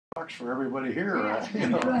bucks for everybody here. Yeah, You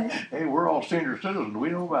know, right. hey, we're all senior citizens. We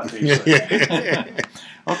know about these things.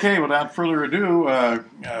 Okay, without further ado,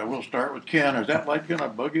 we'll start with Ken. Is that light going to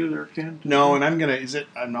bug you there, Ken? No, and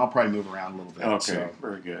and I'll probably move around a little bit. Okay, so.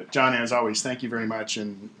 very good. John, as always, thank you very much,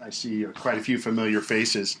 and I see quite a few familiar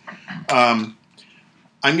faces. I'm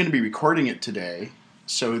going to be recording it today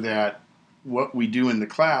so that what we do in the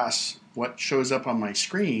class, what shows up on my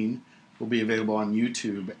screen, will be available on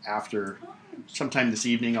YouTube after sometime this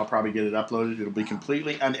evening. I'll probably get it uploaded. It'll be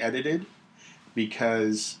completely unedited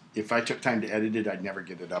because if I took time to edit it, I'd never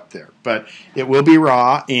get it up there. But it will be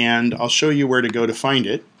raw, and I'll show you where to go to find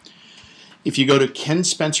it. If you go to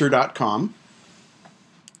kenspencer.com,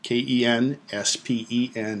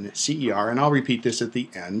 KENSPENCER, and I'll repeat this at the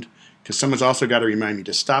end because someone's also got to remind me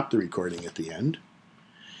to stop the recording at the end.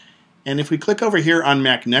 And if we click over here on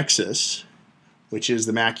Mac Nexus, which is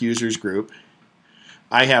the Mac users group,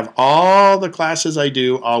 I have all the classes I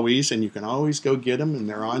do always, and you can always go get them, and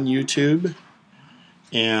they're on YouTube.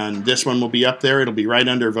 And this one will be up there. It'll be right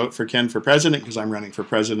under Vote for Ken for President because I'm running for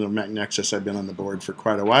president of Mac Nexus. I've been on the board for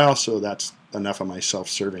quite a while, so that's enough of my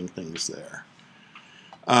self-serving things there.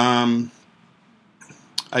 I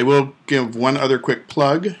will give one other quick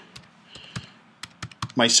plug.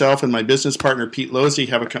 Myself and my business partner Pete Losey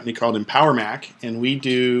have a company called Empower Mac, and we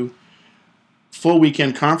do full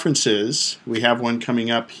weekend conferences. We have one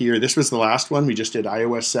coming up here. This was the last one. We just did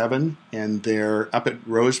iOS 7, and they're up at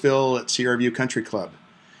Roseville at Sierra View Country Club.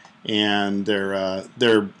 And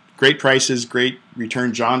they're great prices, great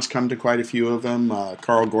return. John's come to quite a few of them.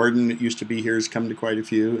 Carl Gordon, that used to be here, has come to quite a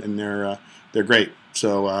few, and they're great.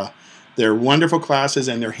 So they're wonderful classes,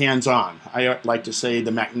 and they're hands-on. I like to say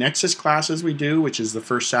the Mac Nexus classes we do, which is the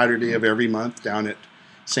first Saturday of every month down at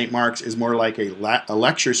St. Mark's, is more like a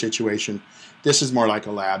lecture situation. This is more like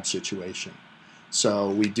a lab situation.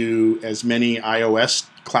 So we do as many iOS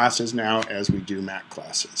classes now as we do Mac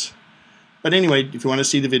classes. But anyway, if you want to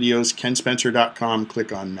see the videos, kenspencer.com,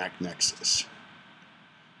 click on Mac Nexus.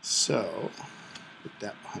 So, put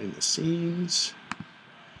that behind the scenes.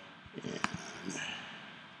 And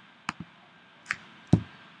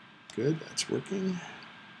good, that's working.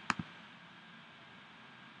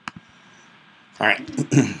 All right.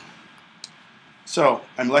 So,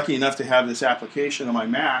 I'm lucky enough to have this application on my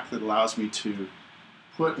Mac that allows me to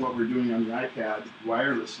put what we're doing on the iPad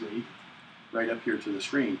wirelessly right up here to the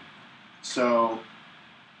screen. So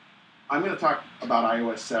I'm going to talk about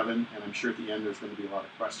iOS 7, and I'm sure at the end there's going to be a lot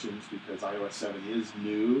of questions because iOS 7 is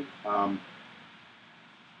new.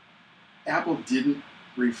 Apple didn't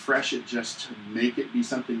refresh it just to make it be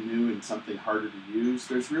something new and something harder to use.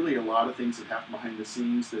 There's really a lot of things that happen behind the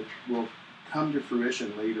scenes that will come to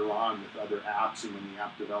fruition later on with other apps and when the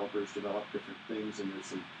app developers develop different things, and there's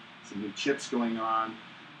some new chips going on.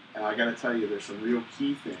 And I got to tell you, there's some real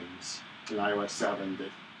key things in iOS 7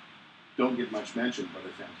 that don't get much mentioned, but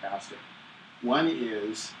are fantastic. One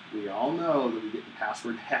is, we all know that we get the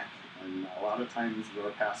password heck, and a lot of times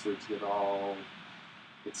our passwords get all,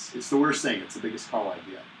 it's the worst thing, it's the biggest call I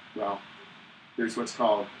get. Well, there's what's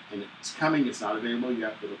called, and it's coming, it's not available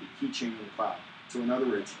yet, but it'll be keychain in the cloud. So in other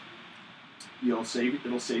words, it'll save,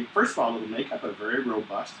 first of all, it'll make up a very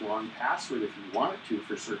robust, long password if you want it to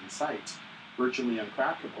for certain sites, virtually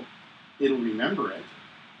uncrackable. It'll remember it,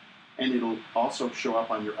 and it'll also show up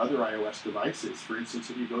on your other iOS devices. For instance,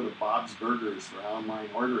 if you go to Bob's Burgers for online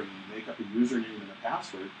ordering and you make up a username and a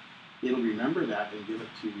password, it'll remember that and give it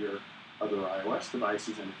to your other iOS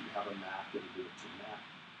devices, and if you have a Mac, it'll give it to your Mac.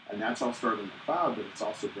 And that's all stored in the cloud, but it's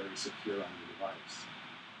also very secure on your device.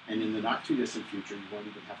 And in the not-too-distant future, you won't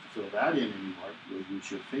even have to fill that in anymore. You'll use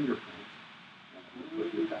your fingerprint and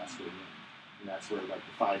put your password in. And that's where, like,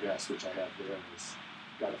 the 5S, which I have there, has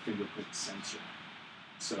got a fingerprint sensor.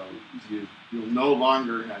 So you'll no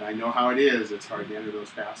longer, and I know how it is, it's hard to enter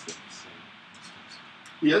those passwords. So.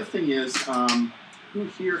 The other thing is, who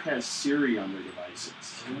here has Siri on their devices?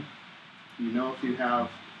 Mm-hmm. You know, if you have,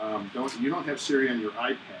 you don't have Siri on your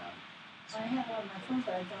iPad. I have it on my phone,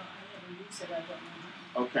 but I never use it. I don't know.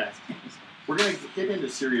 Okay. We're going to get into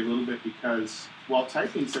Siri a little bit because while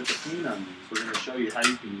typing such a pain on these, we're going to show you how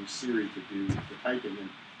you can use Siri to do the typing. And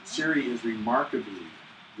Siri is remarkably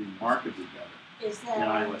better. Is that in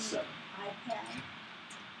iOS 7.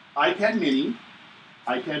 iPad? iPad mini,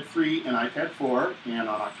 iPad 3, and iPad 4, and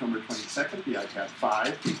on October 22nd, the iPad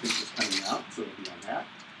 5, we think is coming out, so it'll be on that.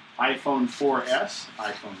 iPhone 4S,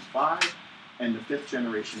 iPhone 5, and the 5th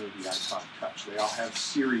generation of the iPod Touch. They all have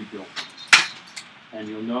Siri built in. And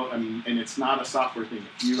you'll know, I mean, and it's not a software thing.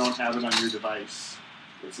 If you don't have it on your device,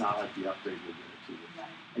 it's not like the upgrade will give it to you.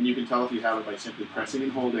 And you can tell if you have it by simply pressing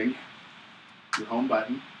and holding your home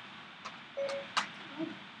button.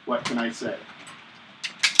 what can I say?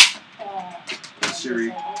 Uh,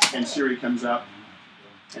 And Siri comes up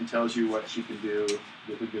and tells you what she can do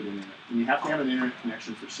with a good internet. And you have to have an internet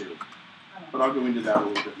connection for Siri. But I'll go into that a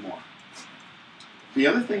little bit more. The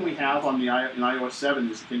other thing we have on in iOS 7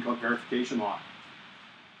 is a thing called verification lock.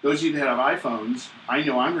 Those of you that have iPhones, I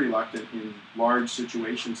know I'm reluctant in large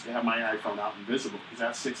situations to have my iPhone out and visible because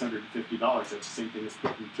that's $650. That's the same thing as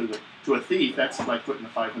putting to a thief. That's like putting a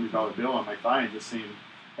 $500 bill on my thigh and just saying,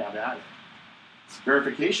 have at it.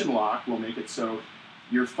 Verification lock will make it so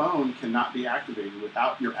your phone cannot be activated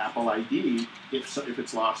without your Apple ID if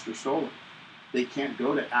it's lost or stolen. They can't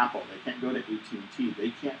go to Apple. They can't go to AT&T.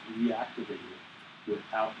 They can't reactivate it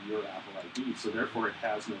without your Apple ID. So therefore, it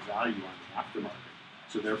has no value on the aftermarket.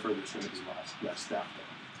 So therefore, there's going to be less theft.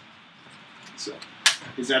 So,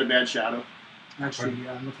 is that a bad shadow? Actually,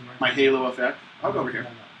 yeah, I'm looking right My now. halo effect? I'll go over here.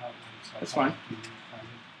 So That's fine.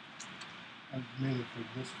 Mainly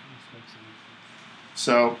for this fix.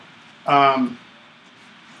 So,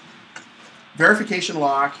 verification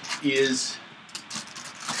lock is,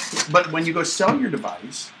 but when you go sell your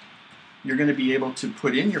device, you're going to be able to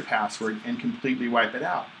put in your password and completely wipe it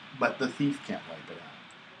out, but the thief can't wipe it out.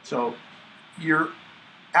 So, your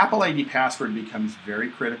Apple ID password becomes very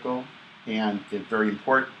critical and very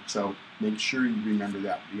important. So, make sure you remember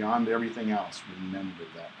that. Beyond everything else, remember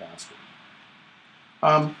that password.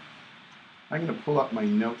 I'm going to pull up my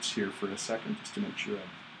notes here for a second just to make sure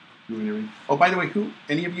I'm doing everything. Oh, by the way,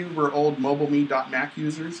 any of you were old MobileMe.Mac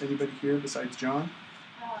users? Anybody here besides John?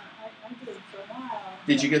 I did for a while.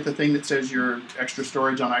 Did you get the thing that says your extra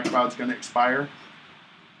storage on iCloud is going to expire?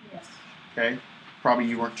 Yes. Okay. Probably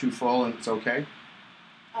you weren't too full and it's okay?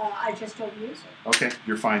 I just don't use it. Okay,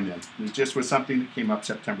 you're fine then. It just was something that came up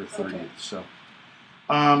September 30th. Okay. So,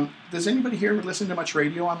 does anybody here listen to much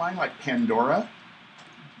radio online, like Pandora?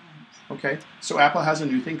 Okay, so Apple has a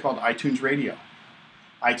new thing called iTunes Radio.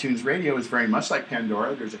 iTunes Radio is very much like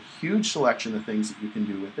Pandora. There's a huge selection of things that you can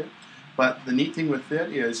do with it. But the neat thing with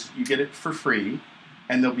it is you get it for free,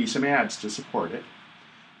 and there'll be some ads to support it.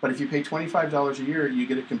 But if you pay $25 a year, you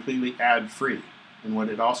get it completely ad-free. And what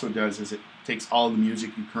it also does is it takes all the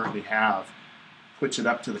music you currently have, puts it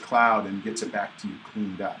up to the cloud, and gets it back to you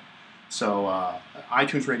cleaned up. So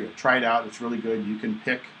iTunes Radio, try it out. It's really good. You can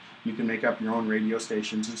make up your own radio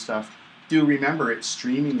stations and stuff. Do remember it's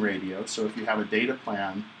streaming radio, so if you have a data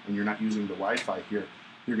plan and you're not using the Wi-Fi here,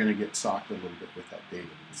 you're going to get socked a little bit with that data,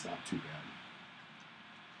 but it's not too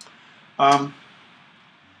bad.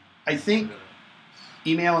 I think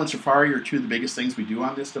email and Safari are two of the biggest things we do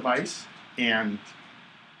on this device, and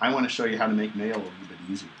I want to show you how to make mail a little bit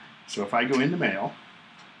easier. So if I go into mail,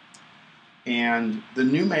 and the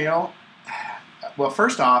new mail, well,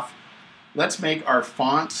 first off, let's make our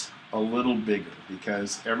fonts a little bigger,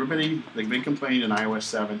 because everybody, the big complaint in iOS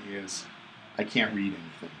 7 is I can't read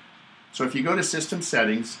anything. So if you go to System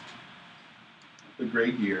Settings, the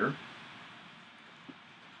gray gear,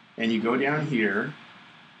 and you go down here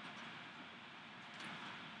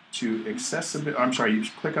to Accessibility, I'm sorry, you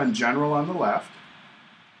click on General on the left,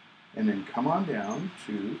 and then come on down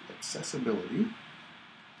to Accessibility.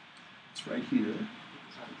 It's right here,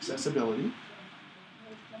 Accessibility.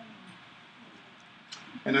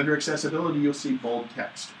 And under Accessibility, you'll see bold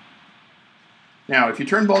text. Now, if you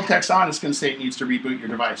turn bold text on, it's going to say it needs to reboot your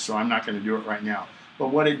device, so I'm not going to do it right now. But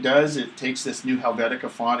what it does, it takes this new Helvetica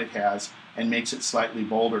font it has and makes it slightly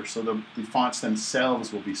bolder, so the fonts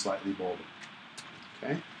themselves will be slightly bolder.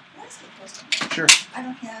 Okay? Can I ask a question? Sure. I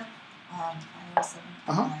don't have iOS 7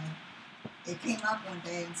 on Uh-huh. mine. It came up one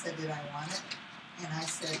day and said, did I want it? And I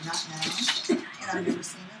said, not now. And I've never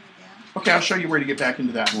seen it again. Okay, I'll show you where to get back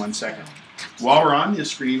into that in 1 second. While we're on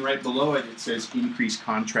this screen, right below it, it says increase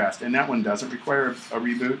contrast, and that one doesn't require a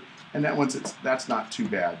reboot, and that's not too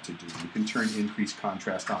bad to do. You can turn increase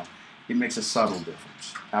contrast on. It makes a subtle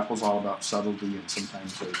difference. Apple's all about subtlety, and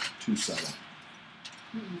sometimes they're too subtle.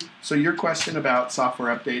 So your question about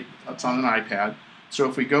software update, it's on an iPad. So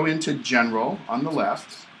if we go into General on the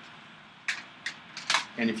left,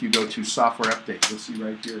 and if you go to Software Update, you'll see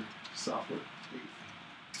right here, Software Update.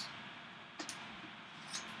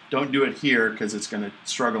 Don't do it here because it's going to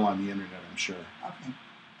struggle on the internet, I'm sure. Okay.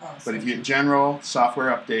 Oh, But if you hit General,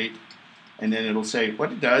 Software Update, and then it'll say,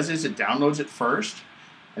 what it does is it downloads it first,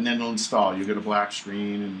 and then it'll install. You'll get a black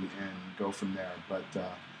screen and go from there. But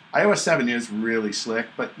iOS 7 is really slick,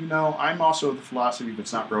 but you know, I'm also of the philosophy, if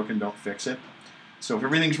it's not broken, don't fix it. So if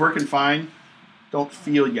everything's working fine, don't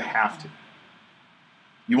feel you have to.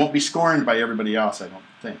 You won't be scorned by everybody else, I don't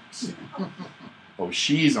think. So. Oh,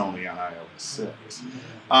 she's only on iOS 6.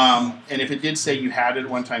 And if it did say you had it at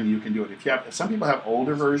one time, you can do it. If some people have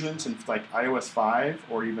older versions, and like iOS 5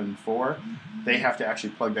 or even 4, they have to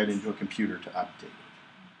actually plug that into a computer to update it.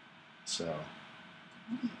 So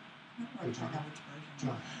How do I find out which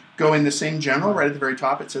version? go in the same general, right at the very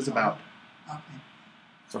top, it says about. Okay.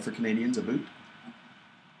 So for Canadians, a boot.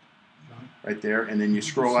 Right there, and then you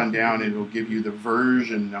scroll on down and it'll give you the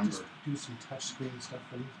version number. Just do some touch screen stuff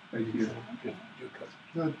for me. Right here.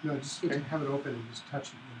 No, just have it open and just touch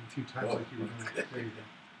it a few times like you were doing. There you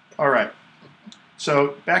go. All right.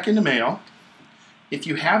 So back into mail. If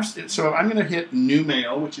you have, so I'm going to hit New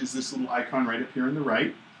Mail, which is this little icon right up here on the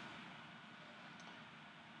right,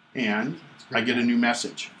 and I get a new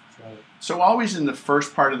message. So always in the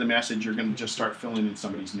first part of the message, you're going to just start filling in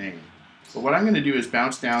somebody's name. But what I'm going to do is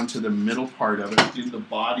bounce down to the middle part of it in the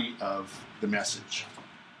body of the message.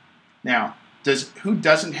 Now, who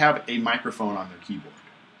doesn't have a microphone on their keyboard?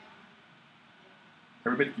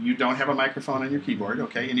 Everybody, you don't have a microphone on your keyboard,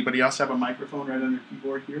 okay? Anybody else have a microphone right on their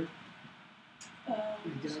keyboard here?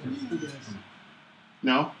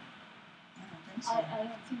 No? I don't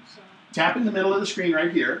think so. Tap in the middle of the screen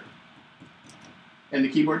right here, and the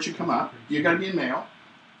keyboard should come up. You got to be in Mail.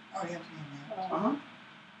 Oh, you have to be in there. Uh-huh.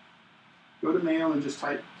 Go to Mail and just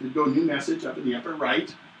type, go New Message up in the upper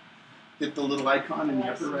right. Hit the little icon in the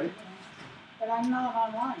upper right. But I'm not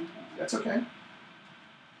online. That's okay. And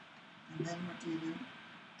then what do you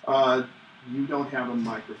do? You don't have a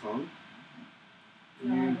microphone.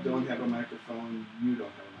 You don't have a microphone. You don't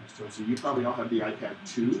have a microphone. So you probably all have the iPad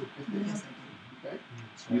 2. Yes, I Okay.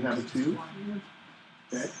 You have a 2.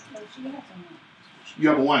 Okay. No, she hasn't. You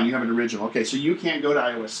have a 1. You have an original. Okay. So you can't go to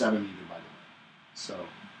iOS 7 either, by the way. So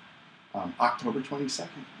October 22nd.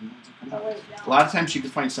 Oh, wait, A lot of times you can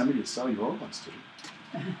find somebody to sell your old ones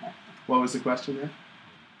to. What was the question there?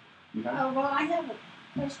 You have? Oh, well, I have a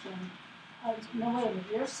question. No, wait a minute.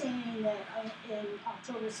 You're saying that in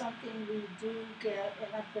October something we do get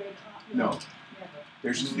an upgrade? No. Never.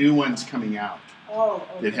 There's new ones coming out Oh,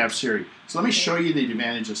 okay. that have Siri. So let me show you the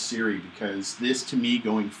advantage of Siri, because this, to me,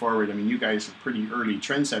 going forward, I mean, you guys are pretty early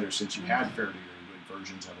trendsetters since you had fairly early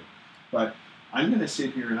versions of it. But I'm going to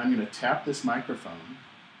sit here and I'm going to tap this microphone.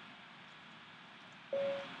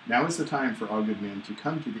 Now is the time for all good men to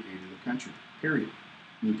come to the aid of the country, period.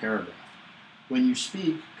 New paragraph. When you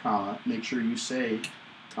speak, comma, make sure you say,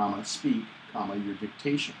 comma, speak, comma, your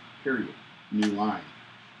dictation, period. New line.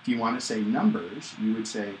 If you want to say numbers, you would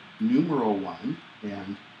say numeral 1,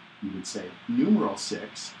 and you would say numeral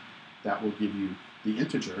 6. That will give you the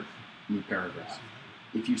integer, new paragraph.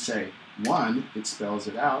 If you say 1, it spells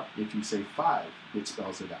it out. If you say 5, it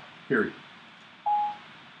spells it out, period.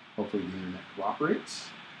 Hopefully the internet cooperates.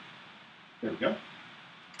 There we go.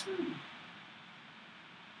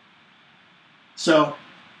 So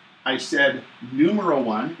I said numeral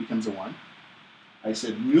 1 becomes a 1. I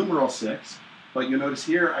said numeral 6, but you'll notice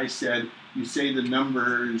here I said you say the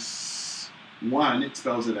numbers 1, it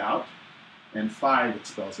spells it out, and 5, it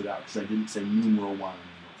spells it out, because I didn't say numeral 1 and numeral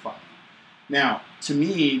 5. Now, to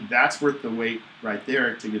me, that's worth the wait right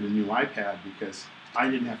there to get a new iPad, because I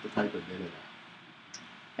didn't have to type a bit of that.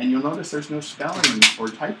 And you'll notice there's no spelling or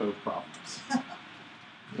typo problems.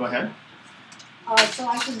 Go ahead. So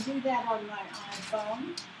I can do that on my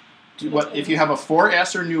iPhone? If you have a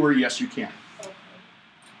 4S or newer, yes, you can. Okay.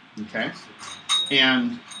 Okay?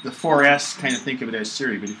 And the 4S, kind of think of it as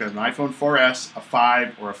Siri, but if you have an iPhone 4S, a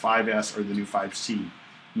 5, or a 5S, or the new 5C,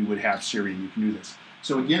 you would have Siri, and you can do this.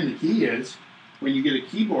 So again, the key is, when you get a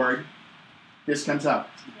keyboard, this comes up.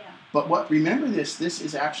 Yeah. But remember this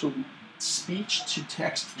is actual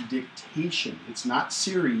speech-to-text dictation. It's not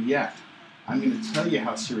Siri yet. I'm going to tell you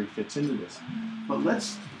how Siri fits into this. But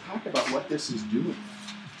let's talk about what this is doing.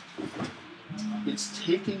 It's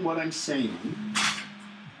taking what I'm saying,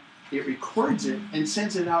 it records it, and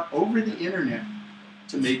sends it out over the internet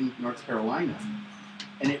to Maiden, North Carolina.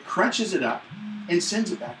 And it crunches it up and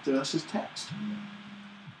sends it back to us as text.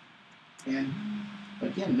 And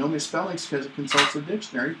again, no misspellings, because it consults the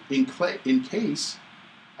dictionary in case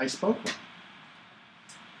I spoke one.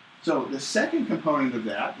 So the second component of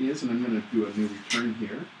that is, and I'm going to do a new return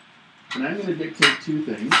here, and I'm going to dictate two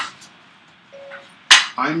things.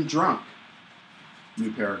 I'm drunk.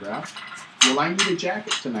 New paragraph. Will I need a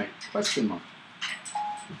jacket tonight? Question mark.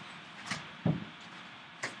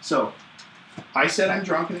 So I said I'm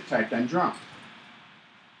drunk, and it typed I'm drunk.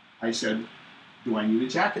 I said, do I need a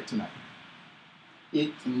jacket tonight?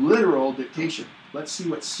 It's literal dictation. Let's see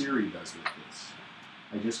what Siri does with this.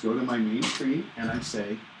 I just go to my main screen and I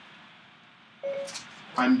say,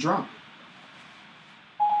 I'm drunk.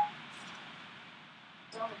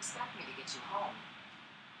 Don't expect me to get you home.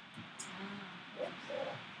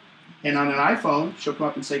 And on an iPhone, she'll come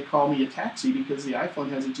up and say, call me a taxi, because the iPhone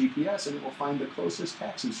has a GPS and it will find the closest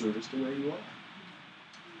taxi service to where you are.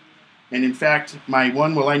 And in fact, my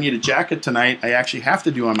one, will I need a jacket tonight, I actually have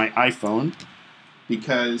to do on my iPhone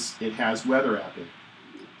because it has weather app in it.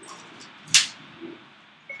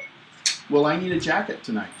 Will I need a jacket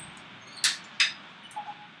tonight?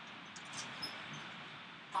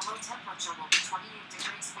 The low temperature will be 28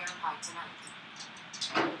 degrees Fahrenheit tonight.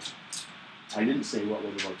 I didn't say what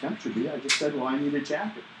will the low temperature be. I just said, well, I need a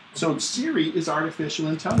jacket. So Siri is artificial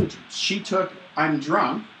intelligence. She took I'm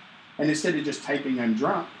drunk, and instead of just typing I'm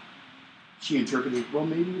drunk, she interpreted, well,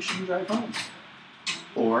 maybe you should drive home.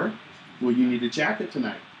 Or, will you need a jacket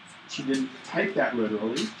tonight? She didn't type that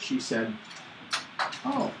literally. She said,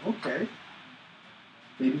 oh, okay.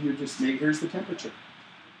 Maybe you just make, here's the temperature.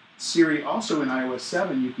 Siri also in iOS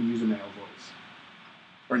 7, you can use a male voice.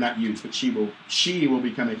 Or not use, but she will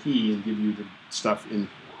become a he and give you the stuff in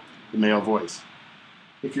the male voice.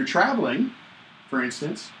 If you're traveling, for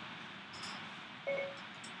instance,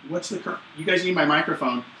 what's the current, you guys need my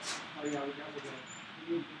microphone. Oh, yeah, we got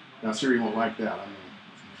it. Now Siri won't like that. I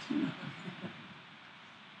mean,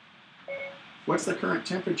 what's the current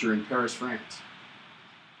temperature in Paris, France?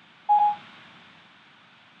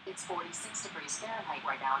 It's 46 degrees Fahrenheit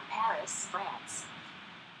right now in Paris, France.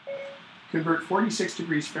 Convert 46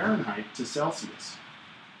 degrees Fahrenheit to Celsius.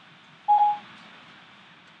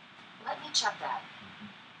 Let me check that.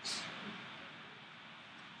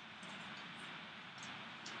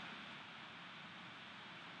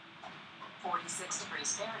 .46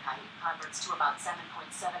 degrees Fahrenheit converts to about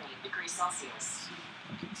 7.78 degrees Celsius.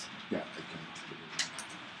 Yeah, I can.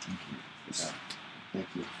 Thank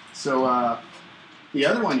you. So the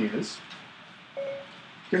other one is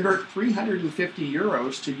convert 350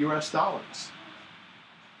 euros to US dollars.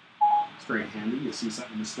 It's very handy. You see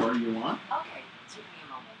something in the store you want. Okay, give me a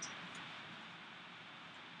moment.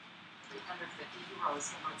 350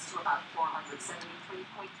 euros converts to about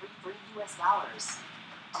 473.33 US dollars.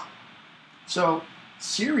 So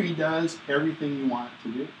Siri does everything you want it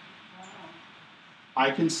to do.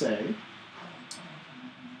 I can say,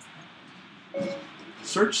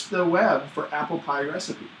 search the web for apple pie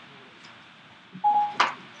recipe.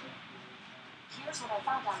 Here's what I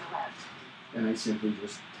found on the web. And I simply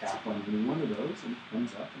just tap on any one of those and it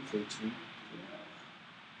comes up and takes me.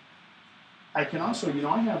 I can also, you know,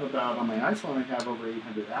 I have about, on my iPhone, I have over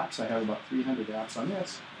 800 apps. I have about 300 apps on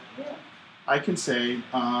this. I can say,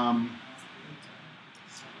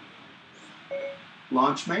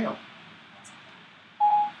 launch mail.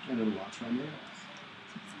 And it'll launch my mail.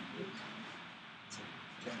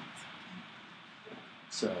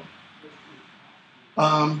 So,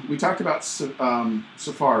 we talked about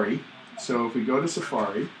Safari. So if we go to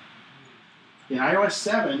Safari, in iOS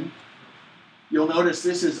 7, you'll notice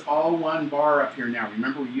this is all one bar up here now.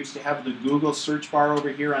 Remember, we used to have the Google search bar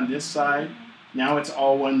over here on this side. Now it's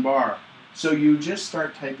all one bar. So you just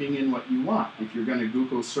start typing in what you want. If you're going to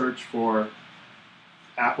Google search for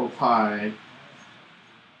apple pie,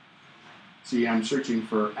 see, I'm searching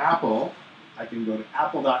for apple. I can go to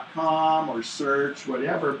apple.com or search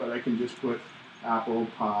whatever, but I can just put apple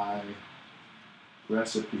pie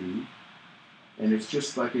recipe. And it's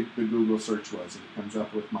just like the Google search was. It comes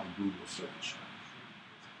up with my Google search.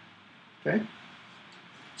 Okay?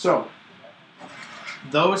 So,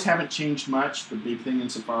 those haven't changed much. The big thing in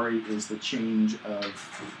Safari is the change of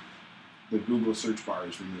the Google search bar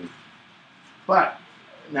is removed. But,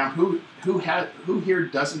 now who here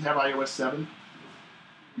doesn't have iOS 7?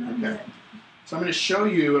 Okay. So I'm going to show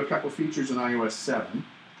you a couple features in iOS 7.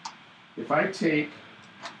 If I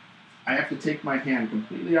have to take my hand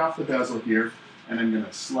completely off the bezel here, and I'm going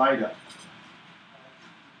to slide up.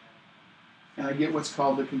 And I get what's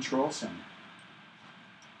called the control center.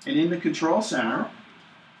 And in the control center,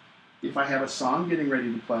 if I have a song getting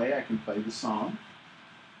ready to play, I can play the song.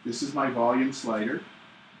 This is my volume slider.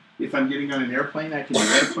 If I'm getting on an airplane, I can do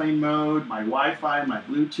airplane mode, my Wi-Fi, my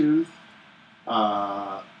Bluetooth.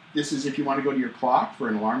 This is if you want to go to your clock for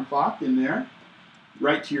an alarm clock in there.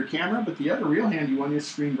 Right to your camera, but the other real handy one is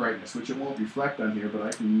screen brightness, which it won't reflect on here, but I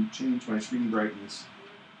can change my screen brightness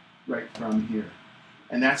right from here.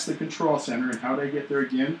 And that's the control center. And how did I get there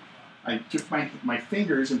again? I took my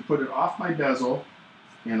fingers and put it off my bezel,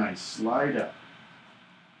 and I slide up.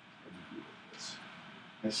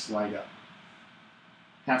 I slide up.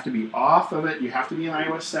 Have to be off of it. You have to be in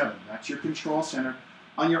iOS 7. That's your control center.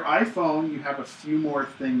 On your iPhone, you have a few more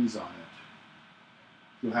things on it.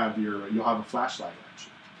 You'll have a flashlight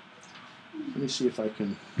actually. Let me see if I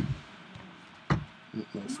can.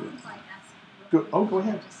 Go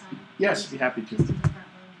ahead. Yes, be happy to.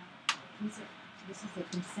 This is a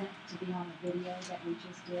consent to be on the video that we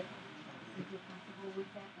just did. If you're comfortable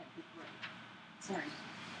with that, that'd be great. Sorry.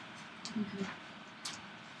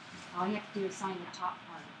 All you have to do is sign the top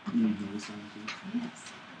part. Mm-hmm. Yes.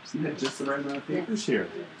 Yes. You had just the right amount of papers here.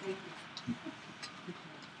 Thank you.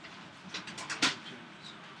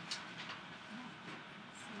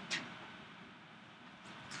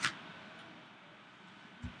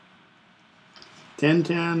 10,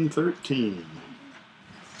 10, 13.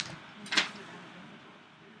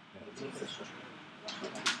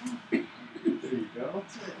 There you go.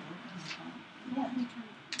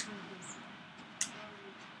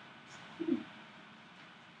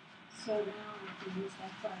 So now I can use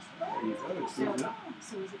that flashlight. There you go. See that?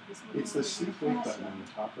 So is it this one? It's the sleep wake button on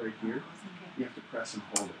the top right here. You have to press and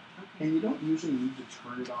hold it. And you don't usually need to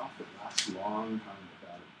turn it off. It lasts a long time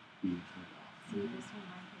without it being turned off. See this one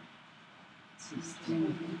right here.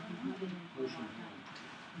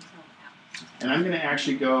 And I'm going to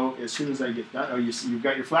actually go as soon as I get done. Oh, you've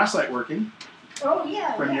got your flashlight working Oh,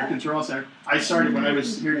 yeah. from your control center. I started when I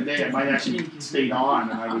was here today. I might actually stayed on,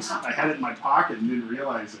 and I had it in my pocket and didn't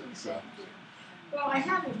realize it. So. Well, I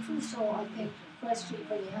have a crucial, I think, question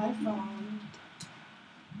for the iPhone.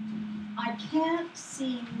 I can't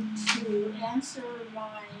seem to answer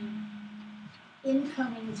my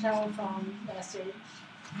incoming telephone message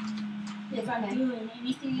if I'm doing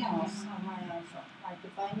anything else on my iPhone. Like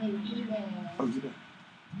if I'm in email. Oh, you did.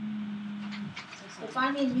 If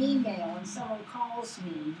I'm in email and someone calls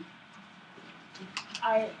me,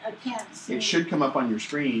 I can't see. It should come up on your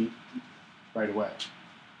screen right away.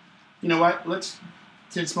 You know what?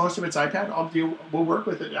 Since most of it's iPad, we'll work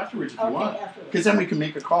with it afterwards if you want. Because then we can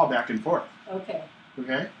make a call back and forth. Okay.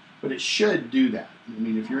 Okay? But it should do that. I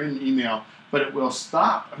mean, if you're in email, but it will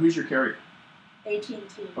stop. Who's your carrier? AT&T.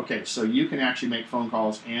 Okay, so you can actually make phone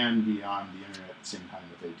calls and be on the internet at the same time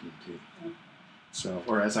with AT&T. Okay. So,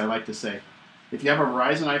 or as I like to say, if you have a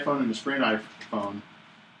Verizon iPhone and a Sprint iPhone,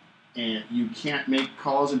 and you can't make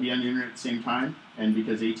calls and be on the internet at the same time, and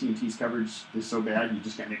because AT&T's coverage is so bad, you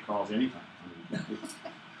just can't make calls anytime.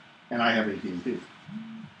 And I have AT&T.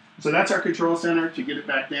 So that's our control center. To get it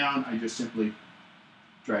back down, I just simply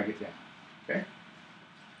drag it down. Okay?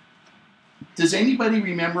 Does anybody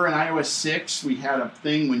remember in iOS 6 we had a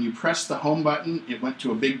thing when you pressed the home button, it went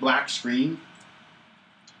to a big black screen?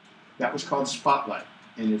 That was called Spotlight,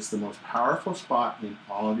 and it's the most powerful spot in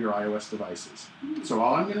all of your iOS devices. So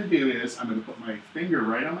all I'm going to do is I'm going to put my finger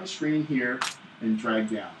right on my screen here and drag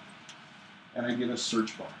down. And I get a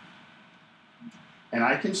search bar. And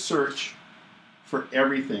I can search for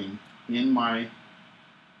everything in my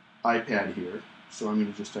iPad here. So I'm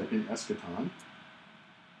going to just type in Eskaton.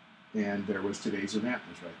 And there was today's event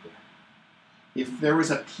was right there. If there was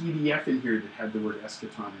a PDF in here that had the word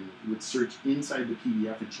Eskaton in it, it would search inside the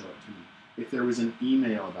PDF and show it to me. If there was an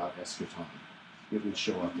email about Eskaton, it would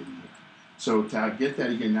show up in here. So to get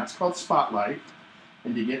that again, that's called Spotlight.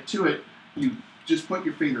 And to get to it, you just put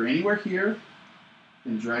your finger anywhere here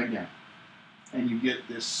and drag down. And you get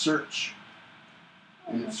this search.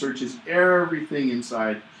 And it searches everything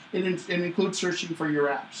inside. It includes searching for your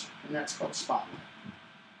apps. And that's called Spotlight.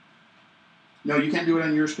 No, you can't do it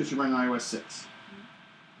on yours because you're running iOS 6.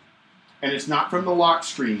 And it's not from the lock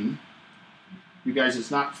screen. You guys,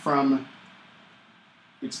 it's not from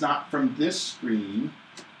this screen.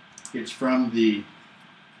 It's from the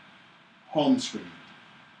home screen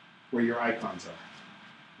where your icons are.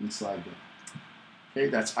 And slide down. Okay,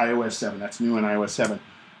 that's iOS 7. That's new in iOS 7.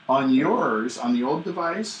 On yours, on the old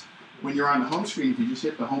device, when you're on the home screen, if you just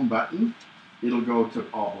hit the home button, it'll go to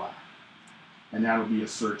all black. And that'll be a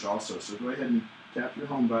search also. So go ahead and tap your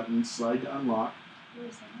home button, slide to unlock.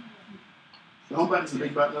 The home button's the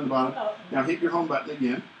big button on the bottom. Now hit your home button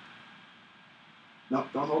again. No,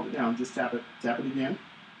 don't hold it down, just tap it. Tap it again.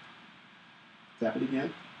 Tap it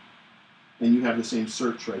again. And you have the same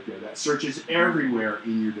search right there. That searches everywhere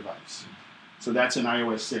in your device. So that's in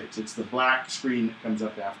iOS 6. It's the black screen that comes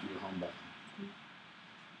up after your home button.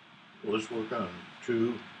 Well, let's work on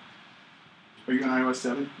 2. Are you on iOS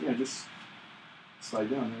 7? Yeah, just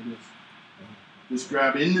slide down. There it is. Just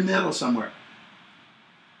grab in the middle somewhere.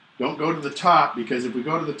 Don't go to the top, because if we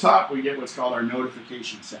go to the top, we get what's called our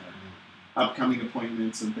notification center. Upcoming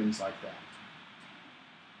appointments and things like that.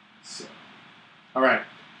 So, all right.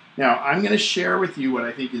 Now, I'm going to share with you what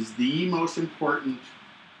I think is the most important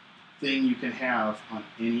thing you can have on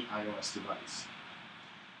any iOS device.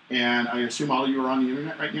 And I assume all of you are on the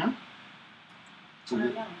internet right now? So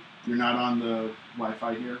you're not on the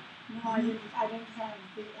Wi-Fi here? No, I didn't have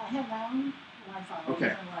I have my own Wi-Fi.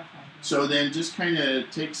 Okay. So then just kind of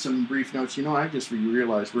take some brief notes. You know, I just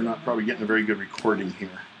realized we're not probably getting a very good recording here.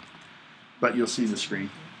 but you'll see the screen.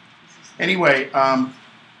 Anyway,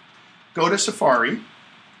 go to Safari.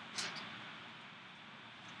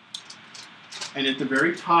 And at the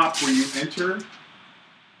very top where you enter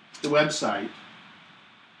the website,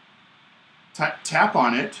 tap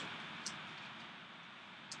on it,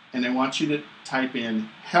 and I want you to type in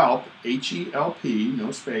help, H-E-L-P,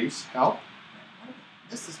 no space, help.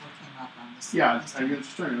 This is what came up on this. Yeah, are you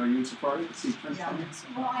interested? Are you in Safari? Let's see. Turn Yeah, for me.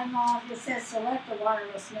 Well, I'm on, it says select the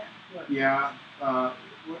wireless network. Yeah.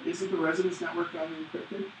 Isn't the residence network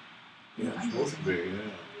unencrypted? Yeah, it's supposed to be, yeah.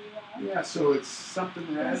 Yeah, so it's something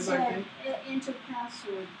It res, I said think. enter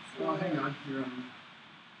password. Oh, hang on. You're on.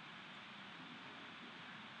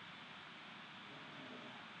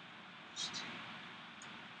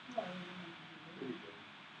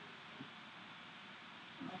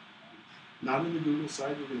 Not in the Google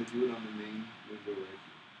side, we're going to do it on the main window right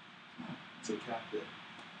here. So tap it.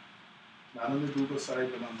 Not on the Google side,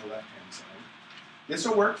 but on the left-hand side. This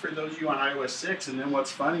will work for those of you on iOS 6, and then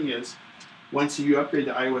what's funny is, once you upgrade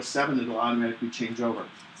to iOS 7, it'll automatically change over.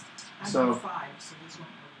 I'm So- on 5, so this won't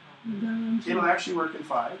work at all. It'll actually work in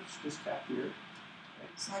 5. Just tap here.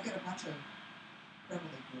 So I get a bunch of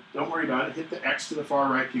privilege group. Don't worry about it. Hit the X to the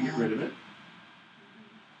far right to get rid of it.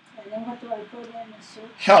 And then what do I put in the search?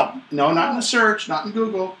 Help. No, not in the search, not in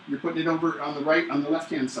Google. You're putting it over on the right, on the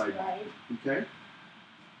left-hand side. Right, Okay?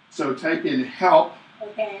 So type in help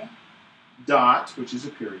okay, dot, which is a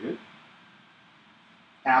period,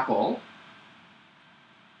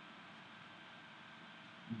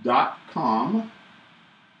 apple.com,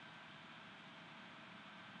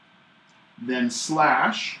 then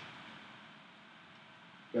slash,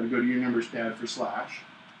 got to go to your numbers pad for slash,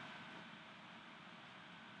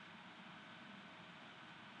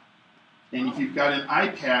 and if you've got an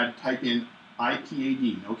iPad, type in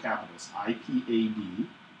IPAD, no capitals, IPAD.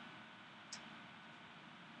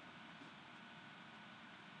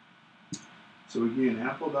 So again,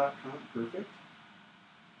 apple.com, perfect.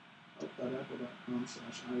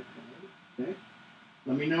 Help.apple.com/iPad. Okay.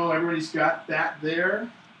 Let me know everybody's got that there.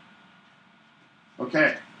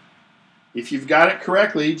 Okay. If you've got it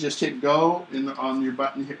correctly, just hit go on your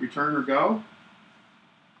button, hit return or go.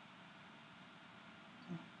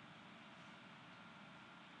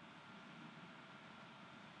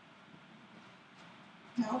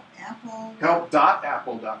 Help, Apple.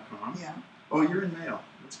 Help.apple.com. Yeah. Oh, you're in mail.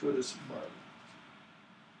 Let's go to Safari.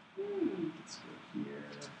 Let's go here.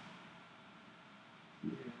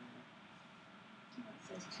 Here. it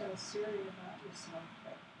says tell Siri about yourself,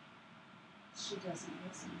 but she doesn't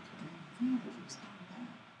listen to me. Yeah, it keeps coming back.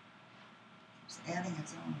 It's adding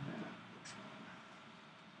its own.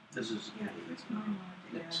 This is. Yeah, it's normal.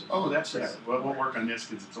 Yeah. Oh, that's it. Well, it won't work on this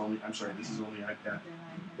because it's only, I'm sorry, this is only iPad. Then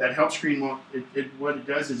That help screen won't, what it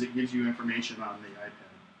does is it gives you information on the iPad.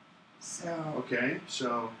 So, Okay,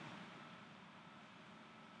 so.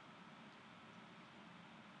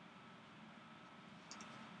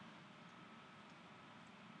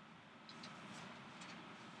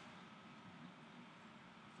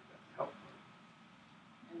 Help.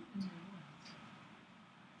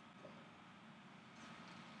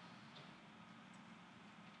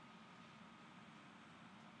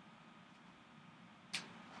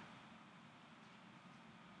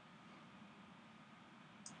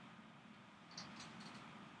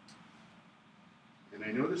 And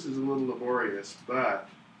I know this is a little laborious, but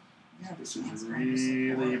yeah, this it's is going to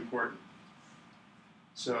really support. important.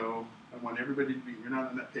 So I want everybody to be, you're not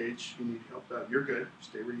on that page, you need help out. You're good,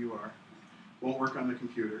 stay where you are. Won't work on the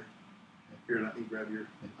computer. Here, let me grab your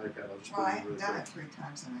iPad, I'll just Well, put it I've really done quick. it 3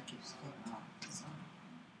 times and it keeps flipping off. So,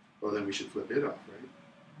 Well, then we should flip it off, right?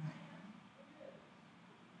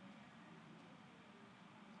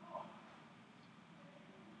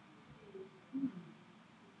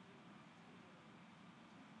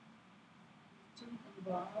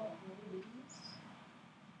 Borrow movies.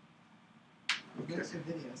 Okay. those are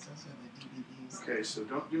videos, those are the DVDs. Okay, so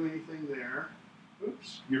don't do anything there.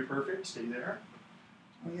 Oops, you're perfect, stay there.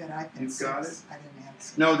 Oh, you had iPad You've 6. got it. I didn't add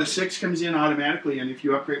 6. No, the 6 comes in automatically, and if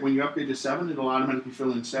you upgrade, when you upgrade to 7, it'll automatically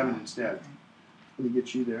fill in 7 instead. Okay. Let me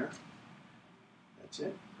get you there. That's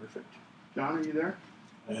it, perfect. John, are you there?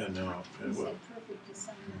 No, You it will. said perfect to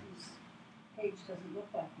someone whose page doesn't look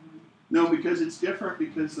like mine. No, because it's different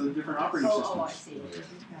because of the different operating systems. Oh, I see.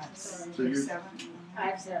 You've got Sorry. So you're- 7? I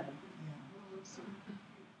have 7. Yeah.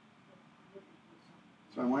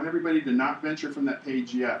 So I want everybody to not venture from that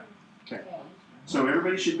page yet. Okay. Okay. So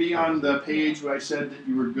everybody should be on the page where I said that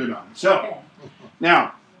you were good on. So Okay.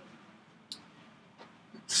 now,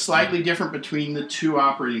 slightly different between the two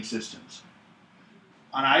operating systems.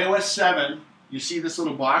 On iOS 7, you see this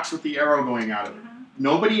little box with the arrow going out of it.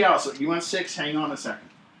 Nobody else. If you want 6, hang on a second.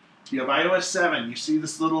 If you have iOS 7, you see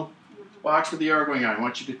this little box with the arrow going on. I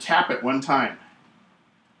want you to tap it one time.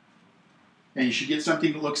 And you should get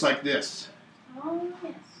something that looks like this. Oh,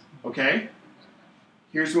 yes. Okay?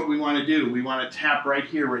 Here's what we want to do. We want to tap right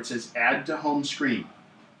here where it says Add to Home Screen.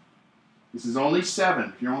 This is only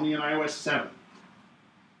 7. If you're only in iOS 7.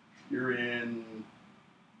 You're in...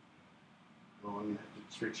 Oh, I'm going to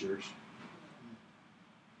have to fix yours.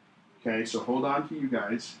 Okay, so hold on to you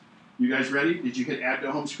guys. You guys ready? Did you hit Add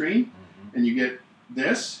to Home Screen? Mhm. And you get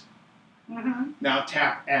this? Mm-hmm. Now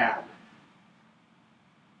tap Add.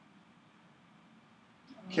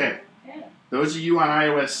 Okay. Okay. Those of you on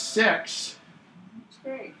iOS 6, That's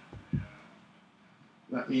great.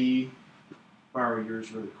 let me borrow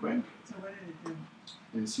yours really quick So what did it do?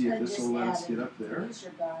 and see if this will let us get up there.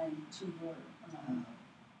 User guide to your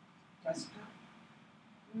desktop.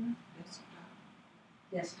 Desktop.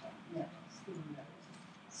 Desktop, yeah.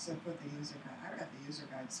 So put the user guide. I got the user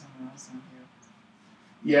guide somewhere else on here.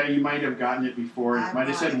 Yeah, you might have gotten it before. It might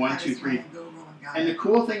have said 1, 2, 3. And the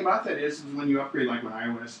cool thing about that is when you upgrade, like when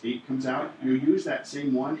iOS 8 comes out, you use that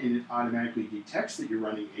same one and it automatically detects that you're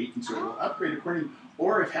running 8, and so it will upgrade accordingly.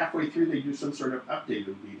 Or if halfway through they do some sort of update,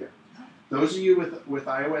 it'll be there. Those of you with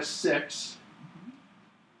iOS 6,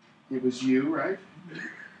 it was you, right?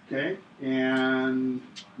 Okay, and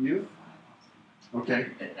you? Okay,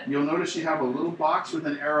 you'll notice you have a little box with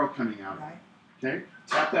an arrow coming out. Right. Okay,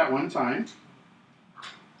 tap that one time.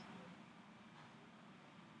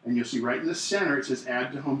 And you'll see right in the center it says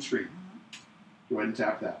Add to Home Screen. Go ahead and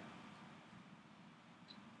tap that.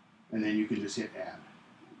 And then you can just hit Add.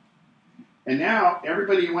 And now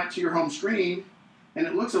everybody went to your home screen and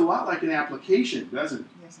it looks a lot like an application, doesn't it?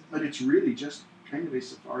 Yes, it But it's really just kind of a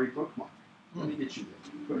Safari bookmark. Let me get you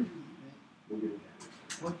there. Good. We'll get it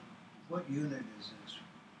added. What unit is this?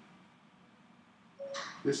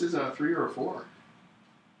 This is a 3 or a 4.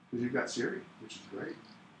 Because you've got Siri, which is great.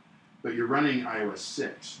 But you're running iOS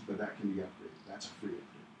 6, but that can be upgraded. That's a free upgrade.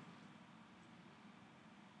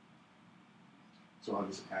 So I'll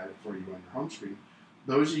just add it for you on your home screen.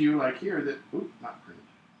 Those of you like here that, not print.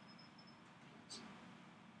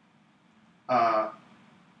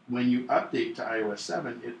 When you update to iOS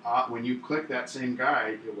 7, when you click that same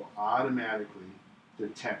guide, it will automatically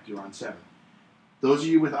detect you're on 7. Those of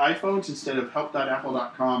you with iPhones, instead of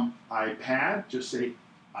help.apple.com iPad, just say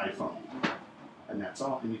iPhone. And that's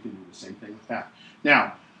all, and you can do the same thing with that.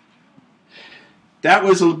 Now, that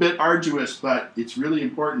was a little bit arduous, but it's really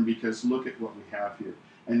important because look at what we have here.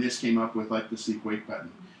 And this came up with like the sleep wake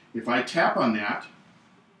button. If I tap on that,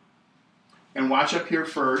 and watch up here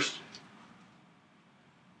first,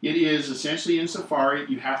 it is essentially in Safari.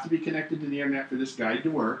 You have to be connected to the internet for this guide to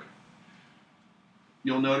work.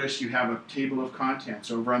 You'll notice you have a table of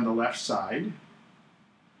contents over on the left side.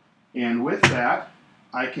 And with that,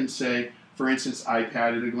 I can say, for instance,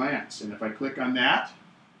 iPad at a glance. And if I click on that,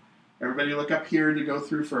 everybody look up here to go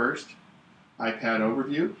through first. iPad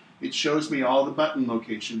overview. It shows me all the button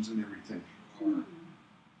locations and everything.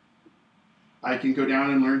 I can go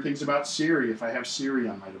down and learn things about Siri if I have Siri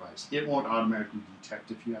on my device. It won't automatically detect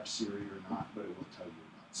if you have Siri or not, but it will tell you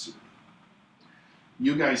about Siri.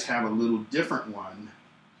 You guys have a little different one.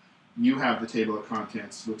 You have the table of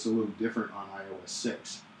contents. Looks a little different on iOS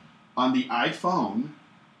 6. On the iPhone,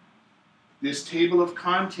 this table of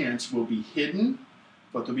contents will be hidden,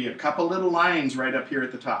 but there'll be a couple little lines right up here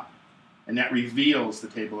at the top. And that reveals the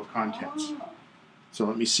table of contents. Oh. So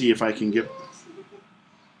let me see if I can get...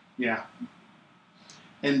 Yeah.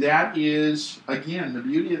 And that is, again, the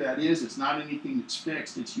beauty of that is it's not anything that's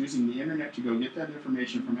fixed. It's using the internet to go get that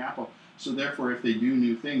information from Apple. So therefore, if they do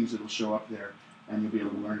new things, it'll show up there and you'll be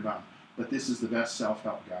able to learn about them. But this is the best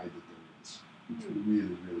self-help guide that there is. It's really,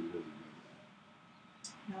 really, really good.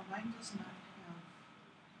 No, mine does not have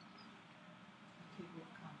a table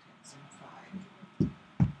of contents in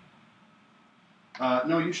 5.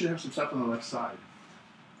 No, you should have some stuff on the left side.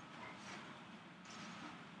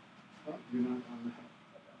 Oh, you're not on the...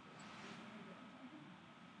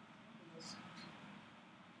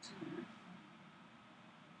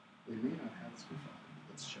 They may not have this for 5.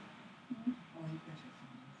 Let's check. Oh, you got your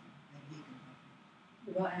phone. Maybe he can help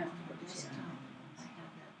you. Well, I have to put Yes, this I in. have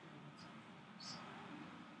that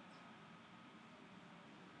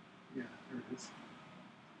there. Yeah, there it is.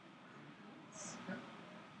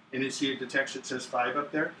 And it, see, it detects, it says 5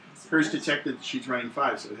 up there. Hers detected she's running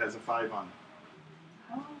 5, so it has a 5 on it.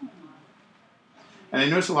 Oh. And I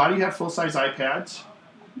notice a lot of you have full-size iPads.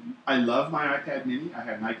 I love my iPad mini. I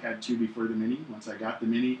had an iPad 2 before the mini. Once I got the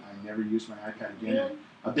mini, I never used my iPad again. Really?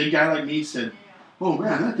 A big guy like me said, oh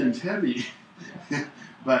man, that thing's heavy.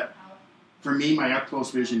 But For me, my up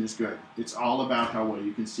close vision is good. It's all about how well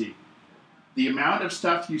you can see. The amount of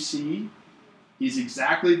stuff you see is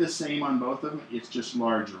exactly the same on both of them. It's just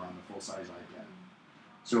larger on the full-size iPad.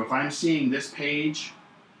 So if I'm seeing this page,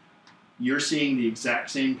 you're seeing the exact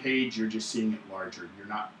same page. You're just seeing it larger.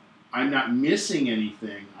 I'm not missing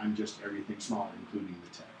anything. I'm just everything smaller, including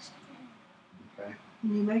the text. Okay.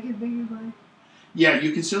 Can you make it bigger, Mike? Yeah,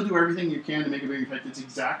 you can still do everything you can to make it bigger. In fact, it's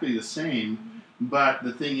exactly the same. But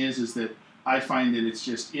the thing is that I find that it's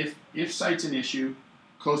just if sight's an issue,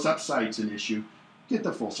 close-up sight's an issue, get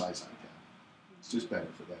the full-size iPad. It's just better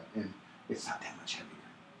for that, and it's not that much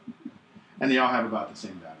heavier. And they all have about the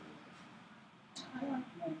same battery life. I like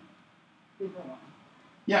my bigger one.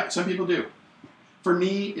 Yeah, some people do. For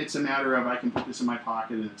me, it's a matter of I can put this in my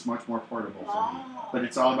pocket, and it's much more portable for me. But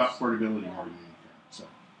it's all about portability more than anything. So,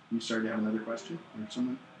 you started to have another question or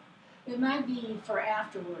someone? It might be for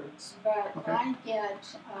afterwards, but Okay. I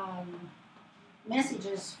get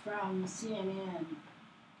messages from CNN,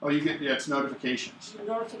 Oh, you get it's notifications.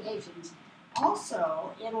 notifications.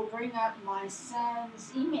 Also, it'll bring up my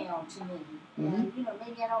son's email to me, and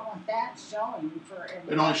maybe I don't want that showing for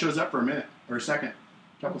everybody. It only shows up for a minute or a second,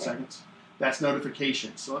 a couple Okay. seconds. That's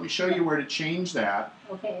notifications. So let me show you where to change that.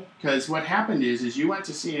 Okay. Because what happened is you went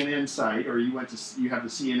to CNN site or you have the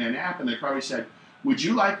CNN app, and they probably said, "Would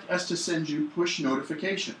you like us to send you push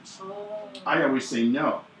notifications?" Oh. I always say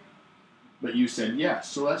no, but you said yes.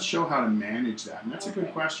 So let's show how to manage that, and that's a good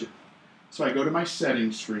Okay. question. So I go to my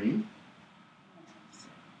settings screen,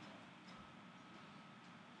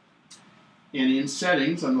 and in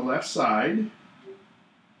settings on the left side,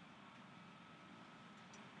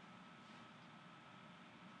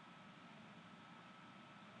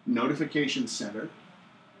 Notification Center.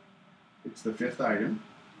 It's the 5th item.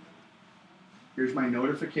 Here's my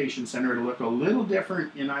Notification Center. It'll look a little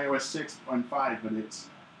different in iOS 6 on 5, but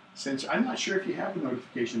I'm not sure if you have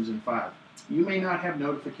notifications in 5. You may not have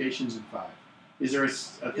notifications in 5. Is there a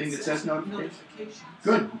thing that says notifications?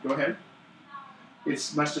 Good. Go ahead.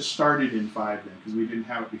 It must have started in 5 then, because we didn't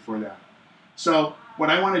have it before that. So what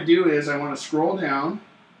I want to do is I want to scroll down,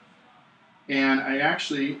 and I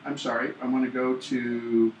want to go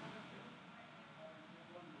to,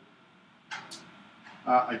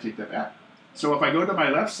 I take that back. So if I go to my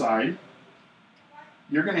left side,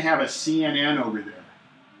 you're going to have a CNN over there.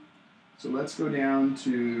 So let's go down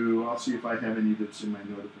to, I'll see if I have any that's in my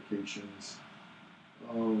notifications.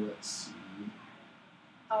 Oh, let's see.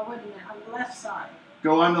 Oh, wait a minute, on the left side.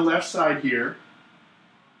 Go on the left side here.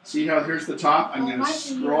 See how here's the top? I'm going to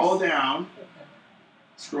scroll down. Okay.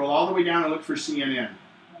 Scroll all the way down and look for CNN.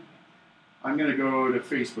 I'm going to go to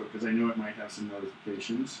Facebook because I know it might have some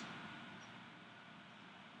notifications.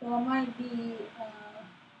 Well, it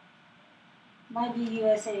might be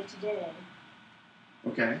USA Today.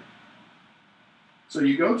 Okay. So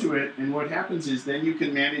you go to it, and what happens is then you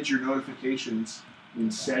can manage your notifications in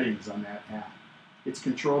settings on that app. It's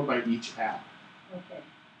controlled by each app. Okay.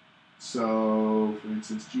 So, for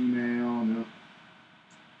instance, Gmail, no.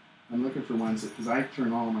 I'm looking for ones because I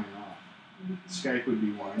turn all mine off. Skype would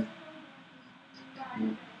be one.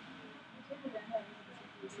 No.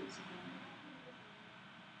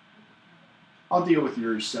 I'll deal with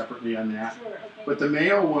yours separately on that. Sure, okay. But the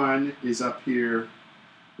mail one is up here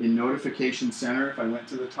in Notification Center. If I went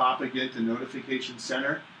to the top again to Notification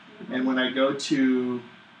Center, and when I go to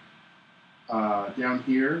down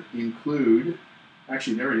here, include,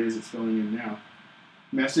 actually there it is, it's filling in now.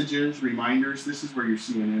 Messages, reminders, this is where your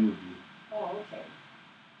CNN would be. Oh, okay.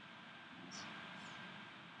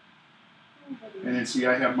 And then see,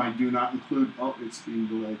 I have my do not include, oh, it's being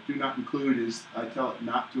delayed. Do not include is, I tell it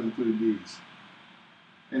not to include these.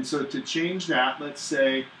 And so to change that, let's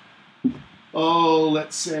say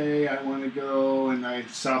I want to go and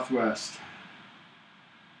Southwest.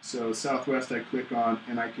 So Southwest I click on,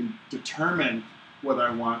 and I can determine whether I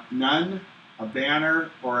want none, a banner,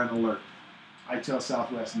 or an alert. I tell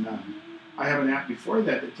Southwest none. I have an app before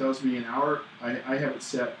that tells me an hour. I have it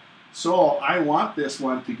set. So I want this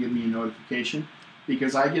one to give me a notification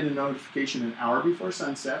because I get a notification an hour before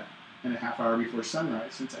sunset and a half hour before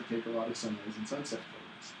sunrise, since I take a lot of sunrise and sunset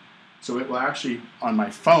photos. So it will actually, on my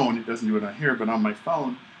phone, it doesn't do it on here, but on my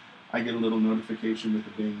phone, I get a little notification with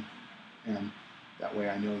a ding, and that way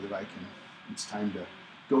I know that it's time to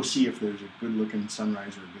go see if there's a good-looking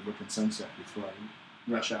sunrise or a good-looking sunset before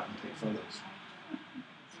I rush out and take photos.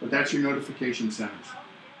 But that's your notification centers.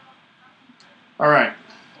 All right.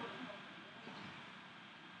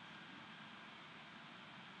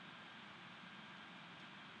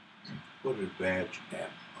 What does badge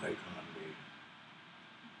app icon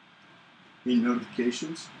In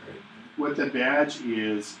notifications, mean? Right. what the badge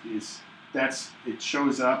is it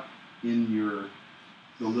shows up in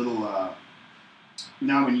the little.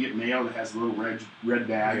 Now when you get mail that has a little red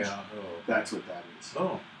badge, Yeah. Oh. that's what that is.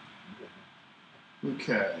 Oh.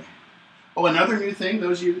 Okay. Oh, another new thing,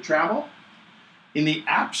 those of you that travel, in the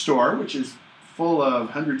App Store, which is full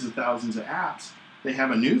of hundreds of thousands of apps, they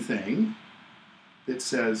have a new thing that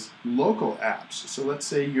says local apps. So let's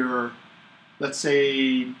say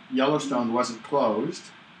Yellowstone wasn't closed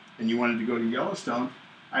and you wanted to go to Yellowstone,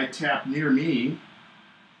 I tap near me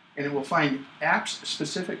and it will find apps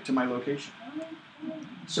specific to my location.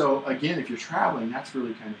 So again, if you're traveling, that's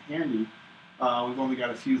really kind of handy. We've only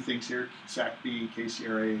got a few things here, SACB,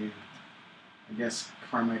 KCRA. I guess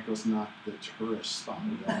Carmichael's not the tourist spot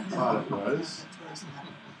that I thought it was.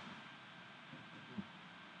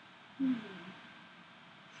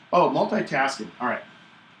 Oh, multitasking. All right.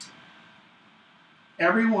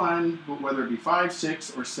 Everyone, whether it be 5,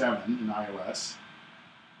 6, or 7 in iOS,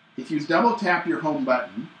 if you double tap your home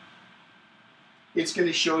button, it's going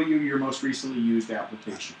to show you your most recently used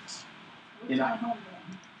applications.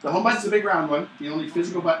 The home button's the big round one, the only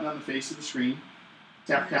physical button on the face of the screen.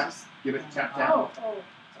 Tap, tap. Give it tap, tap. Oh,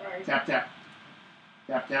 sorry. Tap, tap.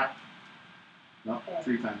 Tap, tap. No, Okay.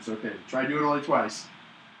 3 times. Okay. Try doing it only twice.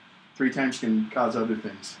 3 times can cause other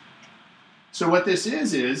things. So what this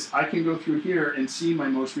is I can go through here and see my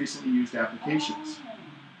most recently used applications.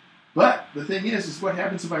 But the thing is what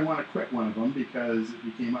happens if I want to quit one of them because it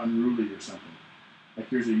became unruly or something? Like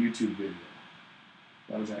here's a YouTube video.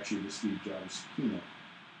 That was actually the Steve Jobs keynote.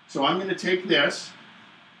 So I'm going to take this,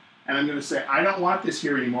 and I'm going to say, I don't want this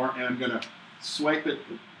here anymore, and I'm going to swipe it.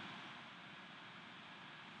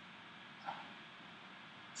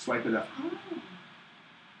 Swipe it up.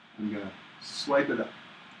 I'm going to swipe it up.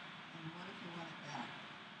 And what if you want it back?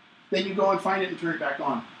 Then you go and find it and turn it back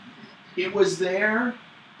on. It was there,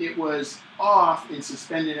 it was off in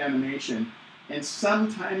suspended animation, and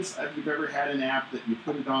sometimes if you've ever had an app that you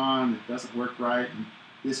put it on, it doesn't work right, and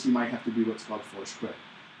this you might have to do what's called force quit.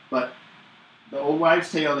 But the old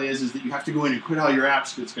wives' tale is that you have to go in and quit all your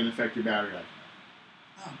apps because it's going to affect your battery life.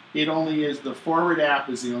 Oh. It only is the forward app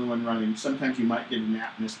is the only one running. Sometimes you might get an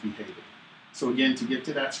app misbehaving. So again, to get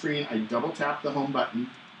to that screen, I double tap the home button,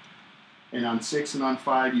 and on 6 and on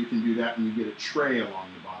 5 you can do that, and you get a tray along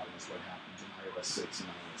the bottom is what happens in iOS 6 and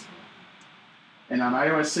iOS 5. And on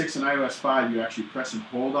iOS 6 and iOS 5, you actually press and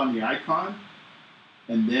hold on the icon,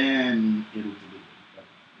 and then it'll delete it. But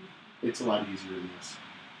it's a lot easier than this.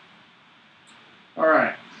 All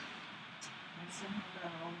right.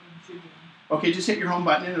 Okay, just hit your home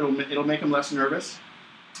button and it'll make them less nervous.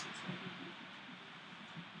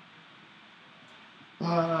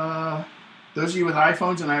 Those of you with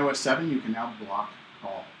iPhones and iOS 7, you can now block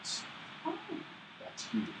calls. That's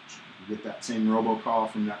huge. You get that same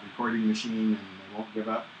robocall from that recording machine and they won't give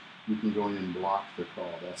up. You can go in and block the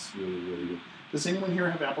call. That's really, really good. Does anyone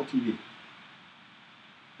here have Apple TV?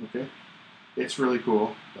 Okay. It's really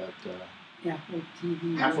cool, but Apple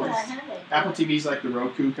TV. Apple TV is like the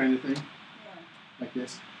Roku kind of thing, like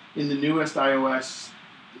this. In the newest iOS,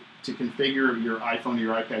 to configure your iPhone or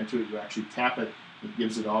your iPad to it, you actually tap it. It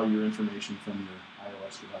gives it all your information from your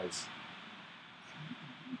iOS device.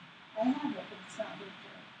 I have it, but it's not very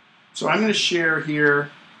good. So I'm going to share here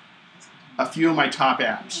a few of my top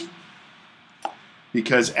apps,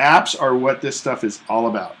 because apps are what this stuff is all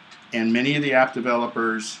about. And many of the app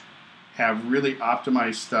developers have really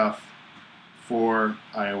optimized stuff for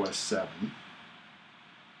iOS 7.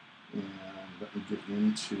 And let me get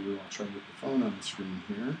into, I'll try to get the phone on the screen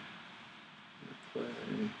here.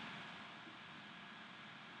 Play.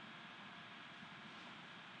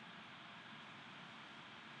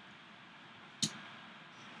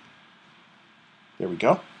 There we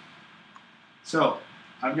go. So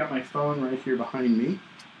I've got my phone right here behind me.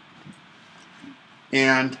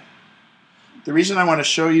 And the reason I want to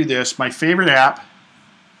show you this, my favorite app,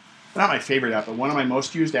 not my favorite app, but one of my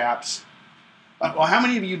most used apps. Well, how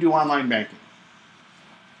many of you do online banking?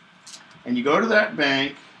 And you go to that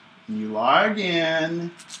bank, and you log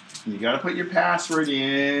in, and you got to put your password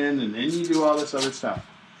in, and then you do all this other stuff.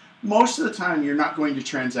 Most of the time, you're not going to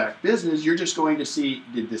transact business. You're just going to see,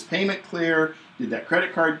 did this payment clear? Did that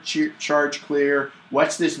credit card charge clear?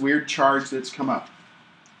 What's this weird charge that's come up?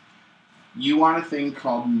 You want a thing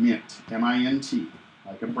called Mint, M-I-N-T,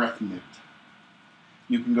 like a breath mint.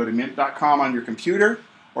 You can go to mint.com on your computer,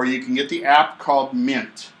 or you can get the app called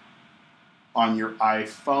Mint on your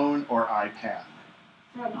iPhone or iPad.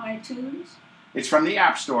 From iTunes? It's from the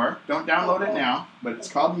App Store. Don't download it now, but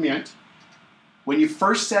it's called Mint. When you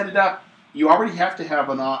first set it up, you already have to have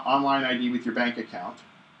an online ID with your bank account.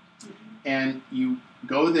 and you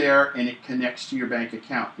go there and it connects to your bank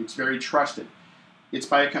account. It's very trusted. It's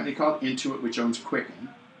by a company called Intuit, which owns Quicken.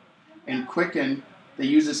 And Quicken, they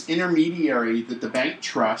use this intermediary that the bank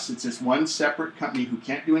trusts. It's this one separate company who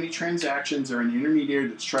can't do any transactions. They're an intermediary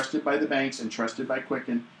that's trusted by the banks and trusted by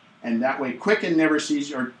Quicken. And that way, Quicken never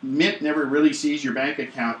sees, or Mint never really sees your bank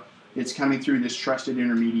account. It's coming through this trusted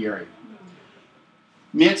intermediary.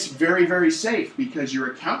 Mint's very, very safe because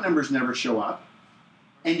your account numbers never show up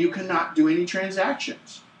and you cannot do any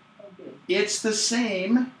transactions. It's the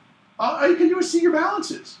same. All you can do is see your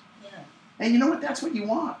balances. And you know what? That's what you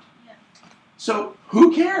want. So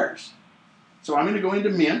who cares? So I'm going to go into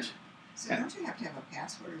Mint. So don't you have to have a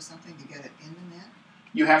password or something to get it into Mint?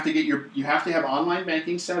 You have to have online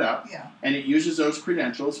banking set up, and it uses those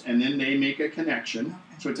credentials, and then they make a connection. Okay.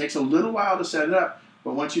 So it takes a little while to set it up,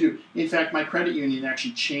 but once you do, in fact, my credit union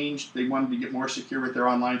actually changed. They wanted to get more secure with their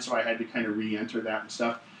online, so I had to kind of re-enter that and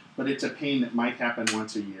stuff. But it's a pain that might happen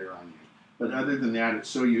once a year on you. But other than that, it's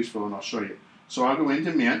so useful, and I'll show you. So I'll go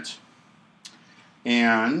into Mint,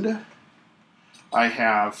 and I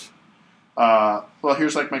have, well,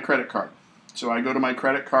 here's like my credit card. So I go to my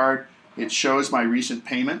credit card. It shows my recent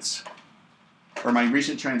payments or my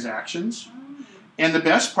recent transactions. And the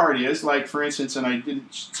best part is, like, for instance,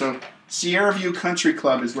 so Sierra View Country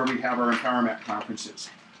Club is where we have our empowerment conferences.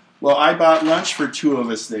 Well, I bought lunch for 2 of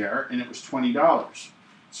us there, and it was $20.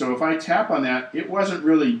 So if I tap on that, it wasn't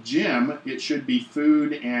really gym. It should be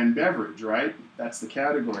food and beverage, right? That's the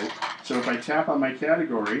category. So if I tap on my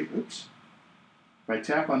category, oops. If I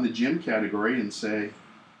tap on the gym category and say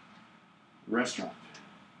restaurant,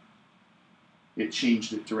 it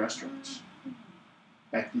changed it to restaurants.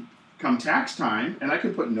 Come tax time, and I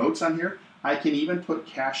can put notes on here. I can even put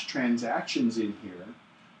cash transactions in here.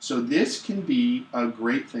 So this can be a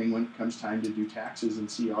great thing when it comes time to do taxes and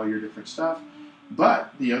see all your different stuff.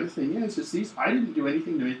 But the other thing is these, I didn't do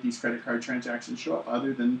anything to make these credit card transactions show up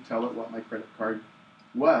other than tell it what my credit card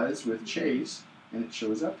was with Chase, and it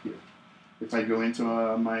shows up here. If I go into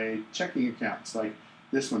my checking accounts, like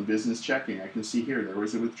this one, business checking, I can see here, there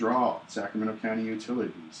was a withdrawal, Sacramento County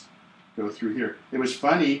Utilities. Go through here. It was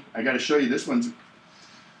funny, I got to show you this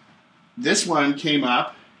one came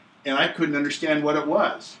up, and I couldn't understand what it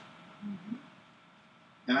was.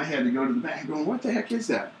 And I had to go to the bank going, what the heck is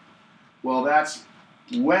that? Well, that's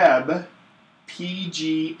Web,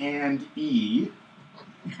 PG&E.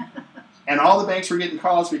 And all the banks were getting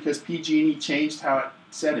calls because PG&E changed how it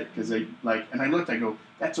said it, because and I looked, I go,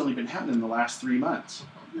 that's only been happening in the last 3 months.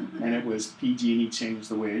 And it was PG&E changed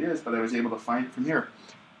the way it is, but I was able to find it from here.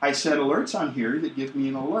 I set alerts on here that give me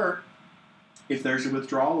an alert if there's a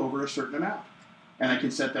withdrawal over a certain amount. And I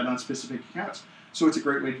can set that on specific accounts. So it's a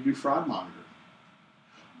great way to do fraud monitoring.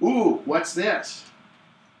 Ooh, what's this?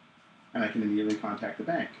 And I can immediately contact the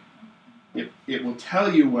bank. It will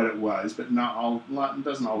tell you what it was, but it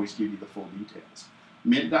doesn't always give you the full details.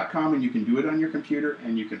 Mint.com, and you can do it on your computer,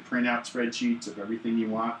 and you can print out spreadsheets of everything you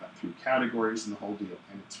want through categories and the whole deal,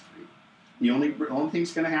 and it's free. The only thing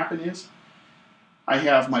that's going to happen is I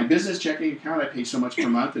have my business checking account. I pay so much per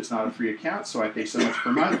month. It's not a free account, so I pay so much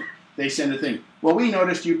per month. They send a thing. Well, we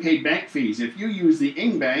noticed you paid bank fees. If you use the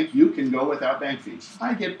Ing Bank, you can go without bank fees.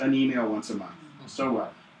 I get an email once a month. So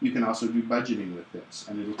what? You can also do budgeting with this,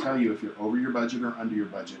 and it'll tell you if you're over your budget or under your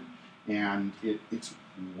budget, and it's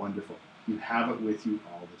wonderful. You have it with you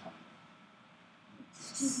all the time.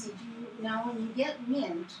 Excuse me, now when you get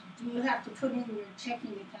Mint, do you have to put in your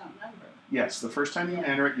checking account number? Yes, the first time you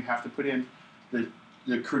enter it, you have to put in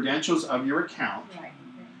the credentials of your account, Right.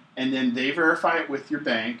 and then they verify it with your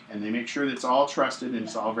bank, and they make sure that it's all trusted and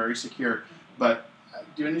it's all very secure. But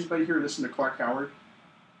do anybody here listen to Clark Howard?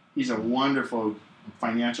 He's a wonderful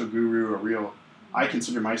financial guru, I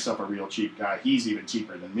consider myself a real cheap guy. He's even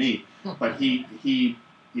cheaper than me. But if he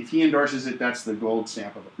endorses it, that's the gold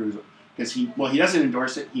stamp of approval. Because he doesn't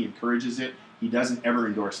endorse it, he encourages it. He doesn't ever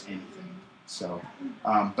endorse anything. So,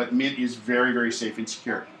 but Mint is very, very safe and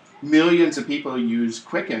secure. Millions of people use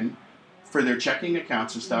Quicken for their checking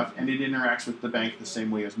accounts and stuff, and it interacts with the bank the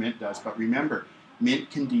same way as Mint does. But remember,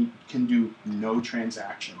 Mint can do no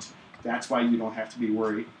transactions. That's why you don't have to be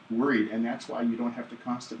worried, and that's why you don't have to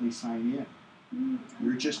constantly sign in.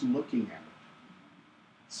 You're just looking at it.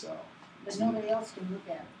 So, But nobody else can look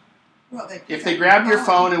at it. Well, if they grabbed your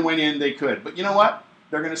phone and went in, they could. But you know what?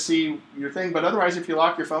 They're going to see your thing. But otherwise, if you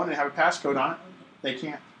lock your phone and have a passcode on it, they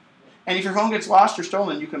can't. And if your phone gets lost or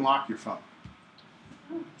stolen, you can lock your phone.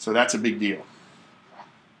 So that's a big deal.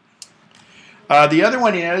 The other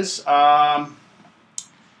one is,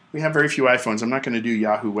 we have very few iPhones. I'm not going to do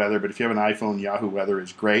Yahoo Weather, but if you have an iPhone, Yahoo Weather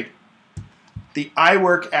is great. The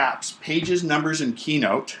iWork apps, Pages, Numbers, and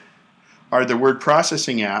Keynote. are the word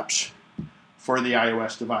processing apps for the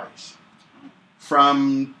iOS device.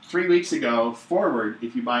 From 3 weeks ago forward,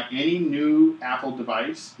 if you buy any new Apple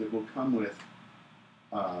device, it will come with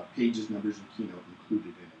Pages, Numbers, and Keynote included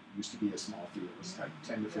in it. It used to be a small fee. It was like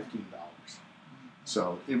 $10 to $15.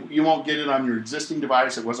 So you won't get it on your existing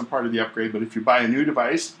device. It wasn't part of the upgrade. But if you buy a new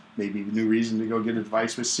device, maybe a new reason to go get a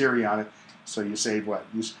device with Siri on it, so you save what?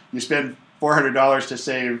 You spend $400 to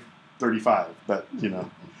save $35. But, you know,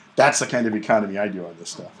 that's the kind of economy I do on this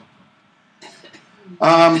stuff.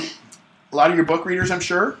 A lot of your book readers, I'm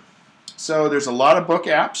sure. So there's a lot of book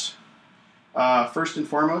apps. First and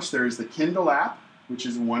foremost, there's the Kindle app, which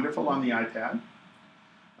is wonderful on the iPad.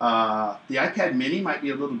 The iPad mini might be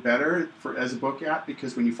a little better as a book app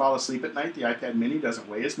because when you fall asleep at night, the iPad mini doesn't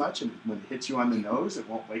weigh as much, and when it hits you on the nose, it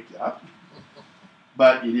won't wake you up.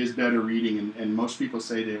 But it is better reading, and most people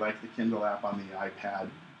say they like the Kindle app on the iPad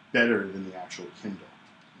better than the actual Kindle.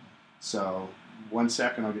 So 1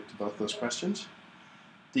 second, I'll get to both those questions.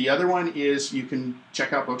 The other one is you can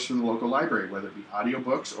check out books from the local library, whether it be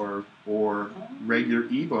audiobooks or regular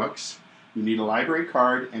ebooks. You need a library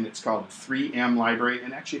card, and it's called 3M Library.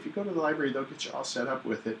 And actually, if you go to the library, they'll get you all set up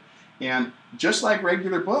with it. And just like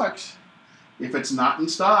regular books, if it's not in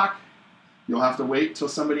stock, you'll have to wait till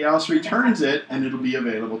somebody else returns it, and it'll be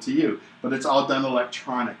available to you. But it's all done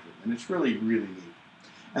electronically, and it's really, really neat.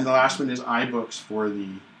 And the last one is iBooks for the...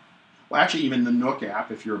 Well, actually, even the Nook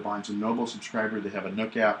app, if you're a Barnes & Noble subscriber, they have a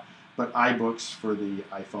Nook app, but iBooks for the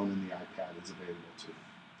iPhone and the iPad is available too.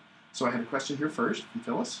 So I had a question here first from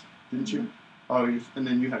Phyllis, didn't you? Oh, and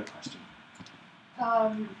then you had a question.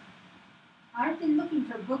 I've been looking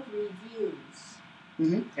for book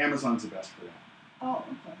reviews. Amazon's the best for that. Oh,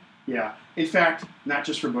 okay. Yeah. In fact, not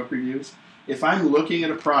just for book reviews. If I'm looking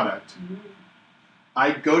at a product,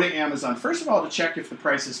 I go to Amazon, first of all, to check if the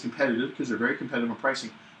price is competitive, because they're very competitive on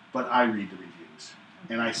pricing. But I read the reviews,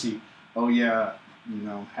 and I see, oh yeah, you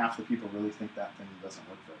know, half the people really think that thing doesn't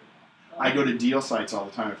work very well. I go to deal sites all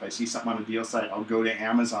the time. If I see something on a deal site, I'll go to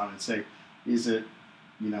Amazon and say, is it,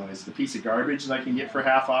 you know, is it a piece of garbage that I can get for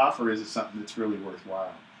half off, or is it something that's really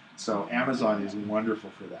worthwhile? So Amazon is wonderful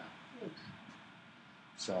for that.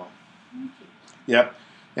 So, yep,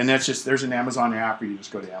 and that's just, there's an Amazon app, or you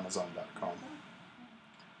just go to Amazon.com.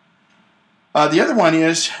 The other one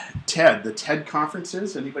is TED, the TED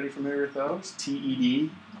conferences. Anybody familiar with those? TED.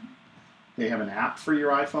 They have an app for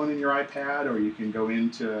your iPhone and your iPad, or you can go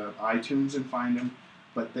into iTunes and find them.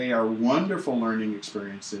 But they are wonderful learning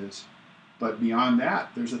experiences. But beyond that,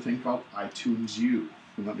 there's a thing called iTunes U.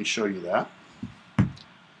 And let me show you that.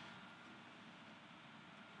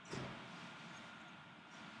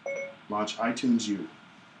 Launch iTunes U.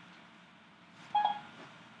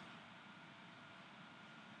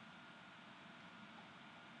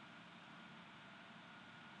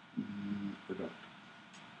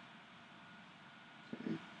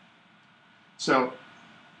 So,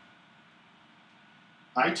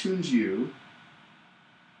 iTunes U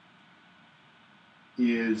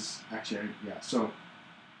is, actually, yeah, so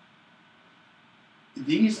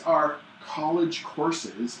these are college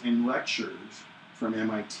courses and lectures from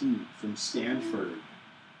MIT, from Stanford,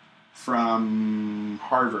 from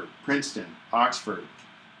Harvard, Princeton, Oxford,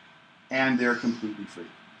 and they're completely free.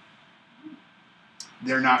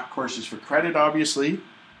 They're not courses for credit, obviously,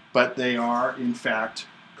 but they are, in fact,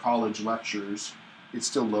 college lectures. It's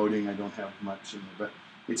still loading. I don't have much in there, but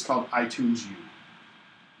it's called iTunes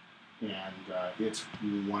U, and it's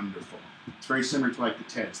wonderful. It's very similar to like the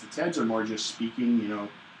TEDs. The TEDs are more just speaking, you know,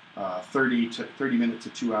 30 minute to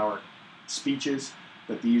 2 hour speeches,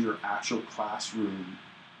 but these are actual classroom,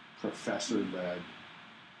 professor-led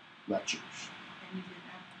lectures.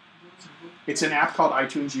 It's an app called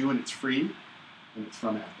iTunes U, and it's free, and it's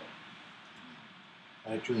from Apple.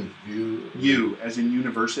 iTunes View. U, as in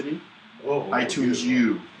university. Oh, iTunes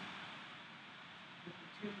U.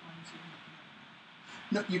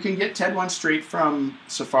 No, you can get TED One straight from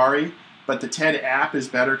Safari, but the TED app is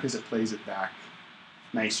better because it plays it back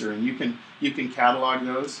nicer, and you can catalog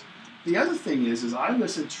those. The other thing is I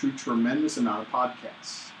listen to a tremendous amount of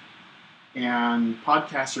podcasts, and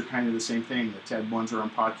podcasts are kind of the same thing. The TED ones are on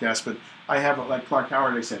podcasts, but I have, like Clark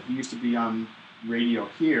Howard, I said, he used to be on radio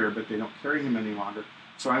here, but they don't carry him any longer.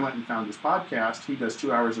 So I went and found his podcast. He does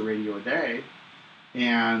 2 hours of radio a day,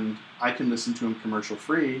 and I can listen to him commercial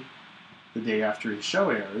free the day after his show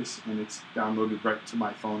airs, and it's downloaded right to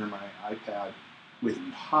my phone or my iPad with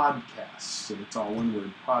podcasts, and it's all one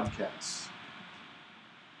word, podcasts.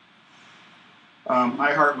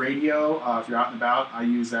 iHeartRadio, if you're out and about, I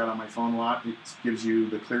use that on my phone a lot. It gives you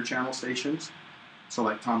the Clear Channel stations. So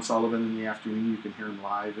like Tom Sullivan in the afternoon, you can hear him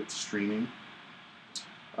live. It's streaming.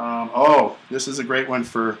 Oh, this is a great one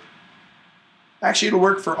for. Actually, it'll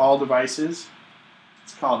work for all devices.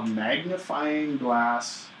 It's called magnifying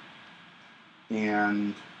glass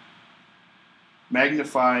and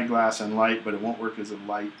magnify glass and light, but it won't work as a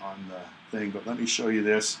light on the thing. But let me show you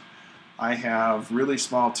this. I have really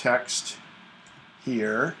small text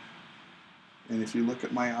here, and if you look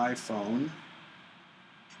at my iPhone,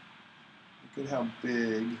 look at how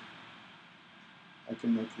big I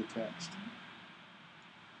can make the text.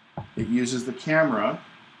 It uses the camera,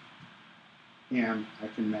 and I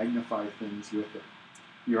can magnify things with it.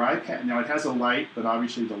 Your iPad, now it has a light, but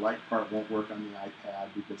obviously the light part won't work on the iPad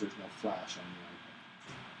because there's no flash on the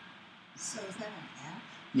iPad. So is that an app?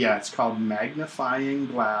 Yeah, it's called Magnifying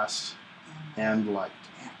Glass and Light.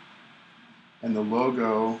 And the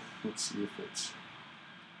logo, let's see if it's...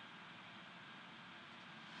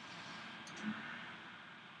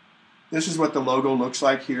 This is what the logo looks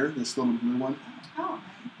like here, this little blue one. Oh.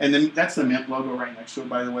 And then that's the Mint logo right next to it,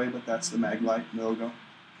 by the way, but that's the Maglite logo.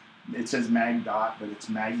 It says Mag Dot, but it's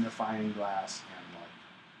Magnifying Glass and Light.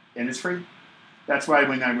 And it's free. That's why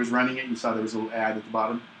when I was running it, you saw there was a little ad at the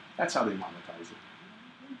bottom. That's how they monetize it.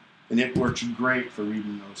 And it works great for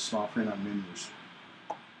reading those small print on menus.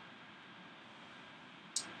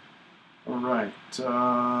 All right.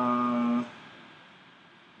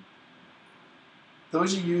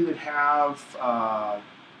 Those of you that have,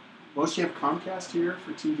 most of you have Comcast here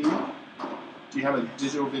for TV. Do you have a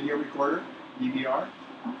digital video recorder, DVR?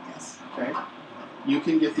 Yes. Okay. You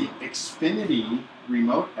can get the Xfinity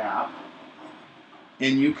remote app,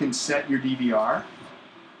 and you can set your DVR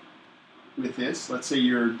with this. Let's say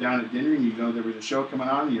you're down at dinner and you know there was a show coming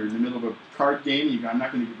on, and you're in the middle of a card game, and you go, I'm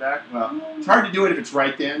not going to get back. Well, it's hard to do it if it's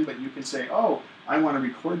right then, but you can say, oh, I want to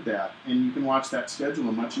record that, and you can watch that schedule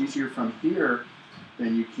much easier from here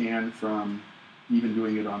than you can from even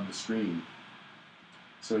doing it on the screen.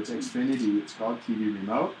 So it's Xfinity, it's called TV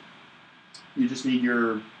Remote. You just need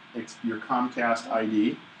your Comcast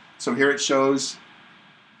ID. So here it shows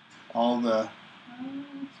all the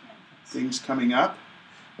things coming up.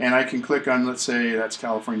 And I can click on, let's say that's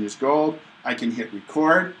California's Gold. I can hit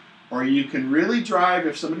record. Or you can really drive,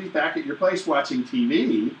 if somebody's back at your place watching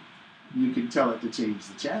TV, you can tell it to change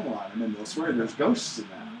the channel on them, and they'll swear there's ghosts in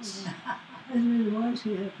the house.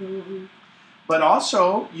 But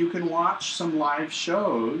also, you can watch some live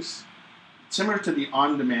shows, similar to the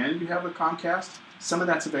on-demand you have with Comcast. Some of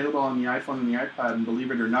that's available on the iPhone and the iPad, and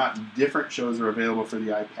believe it or not, different shows are available for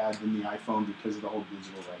the iPad than the iPhone because of the whole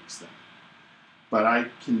digital rights thing. But I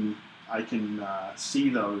can see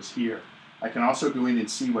those here. I can also go in and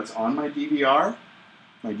see what's on my DVR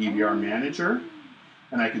manager,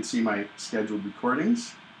 and I can see my scheduled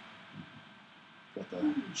recordings. Got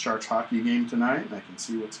the Sharks hockey game tonight, and I can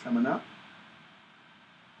see what's coming up.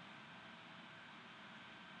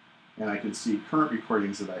 And I can see current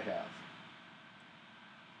recordings that I have,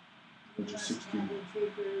 which is 16.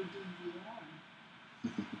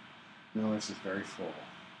 No, this is very full.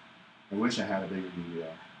 I wish I had a bigger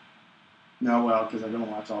DVR. No, well, because I don't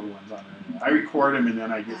watch all the ones on there. I record them and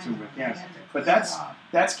then I get to them again. But that's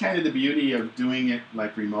kind of the beauty of doing it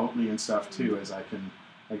like remotely and stuff too, is I can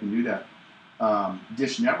do that.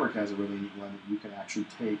 Dish Network has a really neat one that you can actually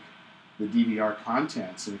take the DVR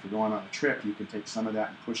contents, and if you're going on a trip, you can take some of that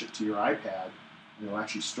and push it to your iPad, and it'll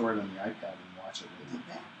actually store it on the iPad and watch it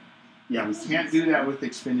later. Yeah, we can't do that with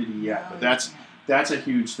Xfinity yet, but that's a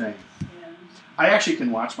huge thing. I actually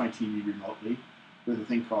can watch my TV remotely with a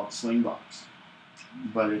thing called Slingbox,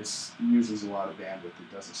 but it uses a lot of bandwidth.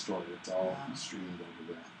 It doesn't store it. It's all streamed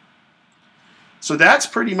over there. So that's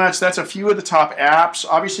a few of the top apps.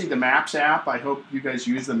 Obviously the Maps app, I hope you guys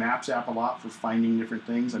use the Maps app a lot for finding different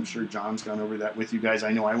things. I'm sure John's gone over that with you guys.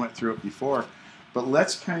 I know I went through it before. But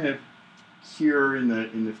let's kind of here in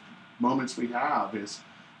the moments we have is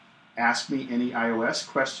ask me any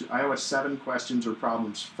iOS 7 questions or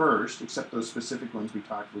problems first, except those specific ones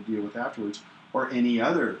we'll deal with afterwards, or any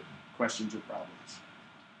other questions or problems.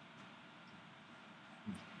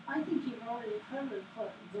 I think you've already covered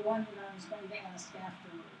the one that I was going to ask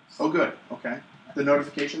afterwards. Oh, good. Okay. The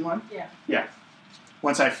notification one? Yeah. Yeah.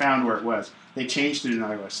 Once I found where it was. They changed it in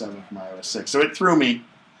iOS 7 from iOS 6. So it threw me.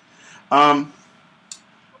 A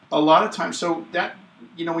lot of times, so that,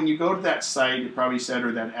 when you go to that site, it probably said,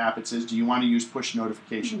 or that app, it says, do you want to use push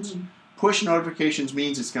notifications? Mm-hmm. Push notifications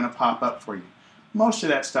means it's going to pop up for you. Most of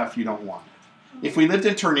that stuff you don't want. If we lived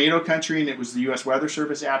in tornado country and it was the U.S. Weather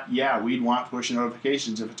Service app, yeah, we'd want push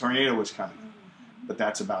notifications if a tornado was coming. But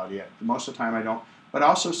that's about it. Most of the time I don't. But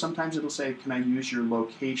also sometimes it'll say, can I use your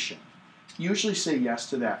location? Usually say yes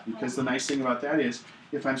to that, because the nice thing about that is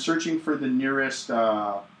if I'm searching for the nearest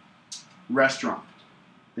restaurant,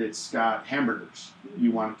 that's got hamburgers.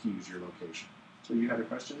 You want it to use your location. So you had a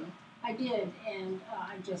question though? I did, and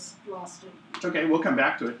I just lost it. It's okay. We'll come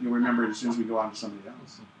back to it. You'll remember it as soon as we go on to somebody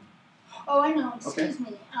else. Oh, I know. Okay. Excuse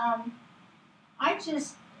me. I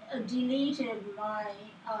just deleted my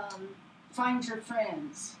Find Your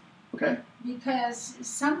Friends Okay. because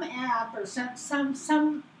some app or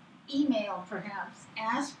some email perhaps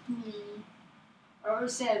asked me or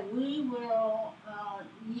said we will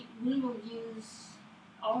use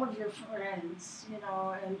all of your friends,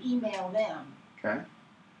 and email them. Okay.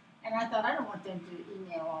 And I thought I don't want them to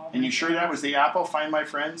email all. And you sure that was the Apple Find My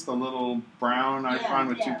Friends, the little brown icon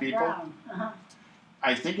with two people? Brown. Uh-huh.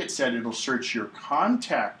 I think it said it'll search your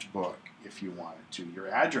contact book if you want it to, your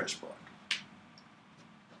address book.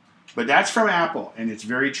 But that's from Apple, and it's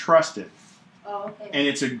very trusted. Oh, okay. And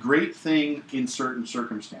it's a great thing in certain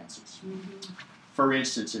circumstances. Mm-hmm. For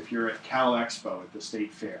instance, if you're at Cal Expo at the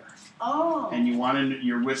State Fair, and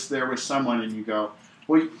you're there with someone, and you go,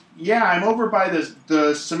 well, yeah, I'm over by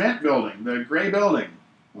the cement building, the gray building.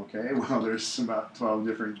 Okay, well, there's about 12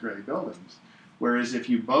 different gray buildings. Whereas if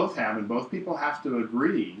you both have, and both people have to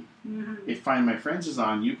agree, if Find My Friends is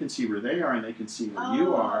on, you can see where they are, and they can see where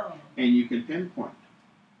you are, and you can pinpoint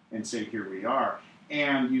and say, here we are.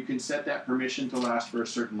 And you can set that permission to last for a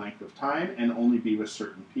certain length of time and only be with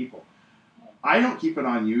certain people. I don't keep it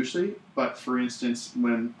on usually, but for instance,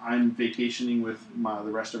 when I'm vacationing with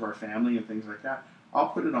the rest of our family and things like that, I'll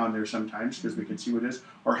put it on there sometimes because we can see what it is.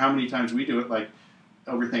 Or how many times we do it, like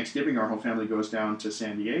over Thanksgiving, our whole family goes down to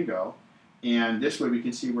San Diego, and this way we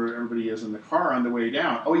can see where everybody is in the car on the way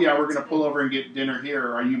down. Oh yeah, we're going to pull over and get dinner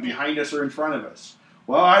here. Are you behind us or in front of us?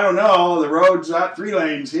 Well, I don't know. The road's got 3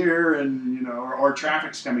 lanes here, and or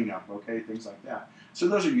traffic's coming up. Okay, things like that. So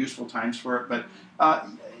those are useful times for it. But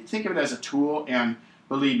think of it as a tool, and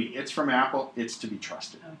believe me, it's from Apple. It's to be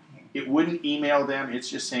trusted. Okay. It wouldn't email them. It's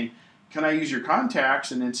just saying, can I use your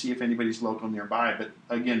contacts, and then see if anybody's local nearby. But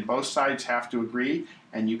again, both sides have to agree,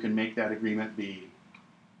 and you can make that agreement be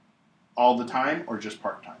all the time or just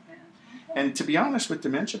part-time. And to be honest, with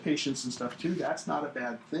dementia patients and stuff too, that's not a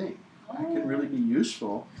bad thing. That can really be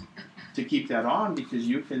useful to keep that on because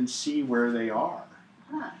you can see where they are.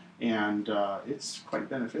 And it's quite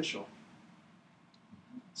beneficial.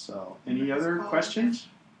 So, any other questions?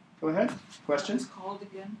 Go ahead. Questions? What's called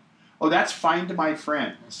again? Oh, that's Find My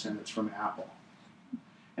Friends, and it's from Apple.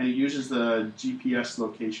 And it uses the GPS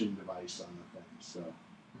location device on the thing.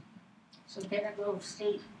 So can I go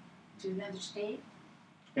to another state?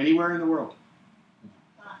 Anywhere in the world.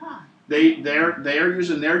 Uh-huh. They're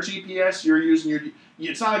using their GPS. You're using your.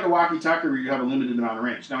 It's not like a walkie-talkie where you have a limited amount of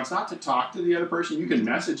range. Now, it's not to talk to the other person. You can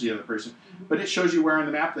message the other person, but it shows you where on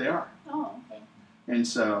the map they are. Oh, okay. And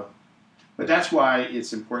so, but that's why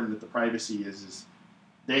it's important that the privacy is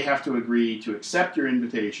they have to agree to accept your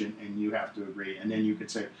invitation, and you have to agree, and then you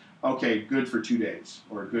could say, okay, good for 2 days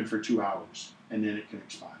or good for 2 hours, and then it can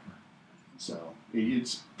expire. So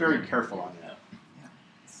it's very careful on that.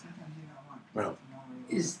 Sometimes you don't want Well,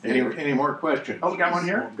 people to know any more questions? Oh, we got one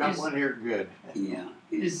here? Got one here, good. Yeah.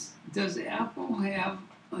 Does Apple have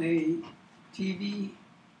a TV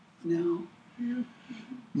now?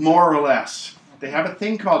 More or less. They have a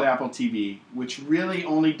thing called Apple TV, which really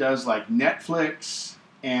only does like Netflix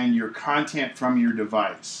and your content from your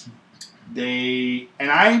device. And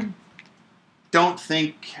I don't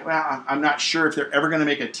think, well, I'm not sure if they're ever going to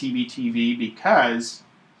make a TV because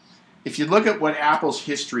if you look at what Apple's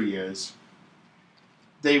history is,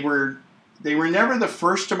 they were never the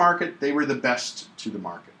first to market, they were the best to the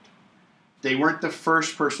market. They weren't the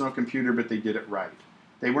first personal computer, but they did it right.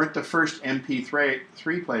 They weren't the first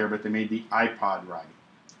MP3 player, but they made the iPod right.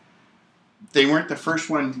 They weren't the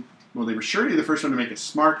first one, well, they were surely the first one to make a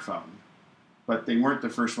smartphone, but they weren't the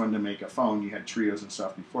first one to make a phone. You had Trios and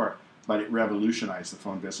stuff before it, but it revolutionized the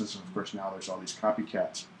phone business, and of course now there's all these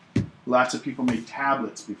copycats. Lots of people made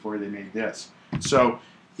tablets before they made this. So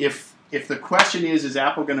if the question is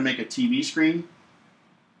Apple going to make a TV screen?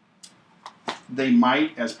 They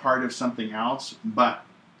might as part of something else, but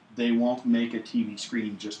they won't make a TV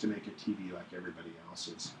screen just to make a TV like everybody else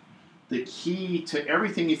is. The key to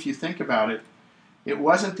everything, if you think about it, it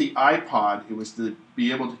wasn't the iPod, it was to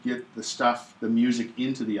be able to get the stuff, the music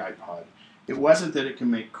into the iPod. It wasn't that it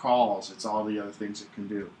can make calls, it's all the other things it can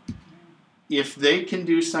do. If they can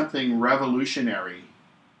do something revolutionary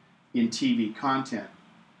in TV content,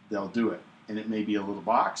 they'll do it. And it may be a little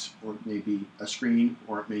box, or it may be a screen,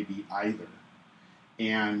 or it may be either.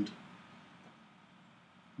 And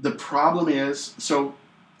the problem is, so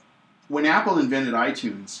when Apple invented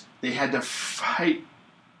iTunes, they had to fight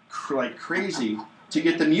like crazy to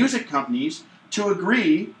get the music companies to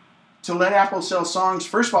agree to let Apple sell songs.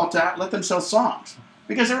 First of all, to let them sell songs,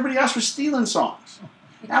 because everybody else was stealing songs.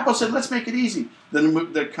 Apple said, let's make it easy. Then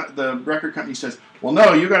the record company says, well,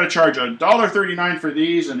 no, you got to charge $1.39 for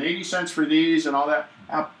these and 80 cents for these and all that.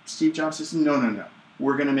 Steve Jobs says, no.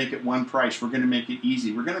 We're going to make it one price. We're going to make it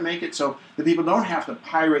easy. We're going to make it so the people don't have to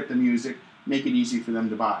pirate the music, make it easy for them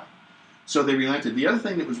to buy. So they relented. The other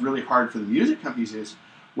thing that was really hard for the music companies is,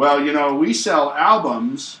 well, you know, we sell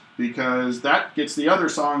albums because that gets the other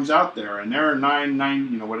songs out there, and they're nine,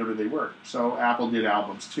 you know, whatever they were. So Apple did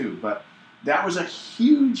albums too, but that was a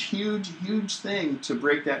huge thing to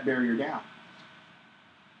break that barrier down.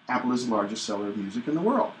 Apple is the largest seller of music in the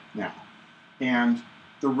world now, and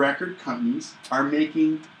the record companies are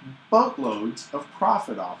making boatloads of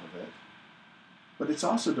profit off of it, but it's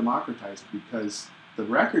also democratized because the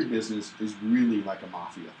record business is really like a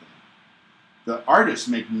mafia thing. The artists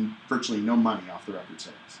make virtually no money off the record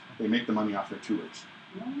sales. They make the money off their tours.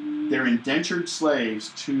 They're indentured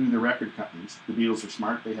slaves to the record companies. The Beatles are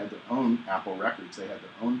smart. They had their own Apple Records. They had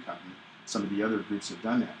their own company. Some of the other groups have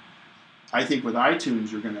done that. I think with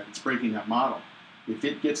iTunes, it's breaking that model. If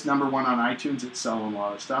it gets #1 on iTunes, it's selling a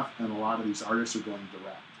lot of stuff, and a lot of these artists are going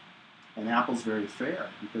direct. And Apple's very fair,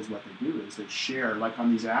 because what they do is they share, like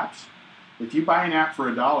on these apps. If you buy an app for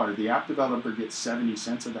 $1, the app developer gets 70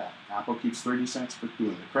 cents of that. Apple keeps 30 cents for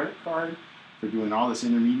doing the credit card, for doing all this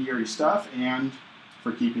intermediary stuff, and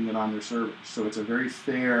for keeping it on their servers. So it's a very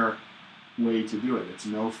fair way to do it. It's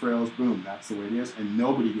no frills, boom, that's the way it is, and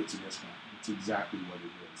nobody gets a discount. It's exactly what it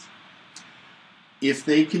is. If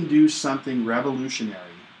they can do something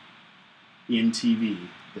revolutionary in TV,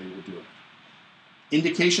 they will do it.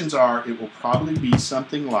 Indications are it will probably be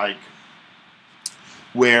something like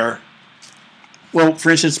where, well,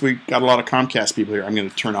 for instance, we've got a lot of Comcast people here. I'm going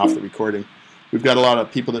to turn off the recording. We've got a lot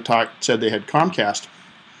of people that said they had Comcast.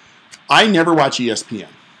 I never watch ESPN.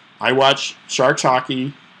 I watch Sharks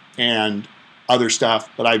hockey and other stuff,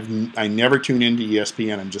 but I never tune into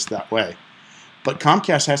ESPN. I'm just that way. But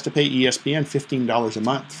Comcast has to pay ESPN $15 a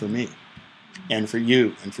month for me, and for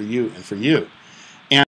you, and for you, and for you.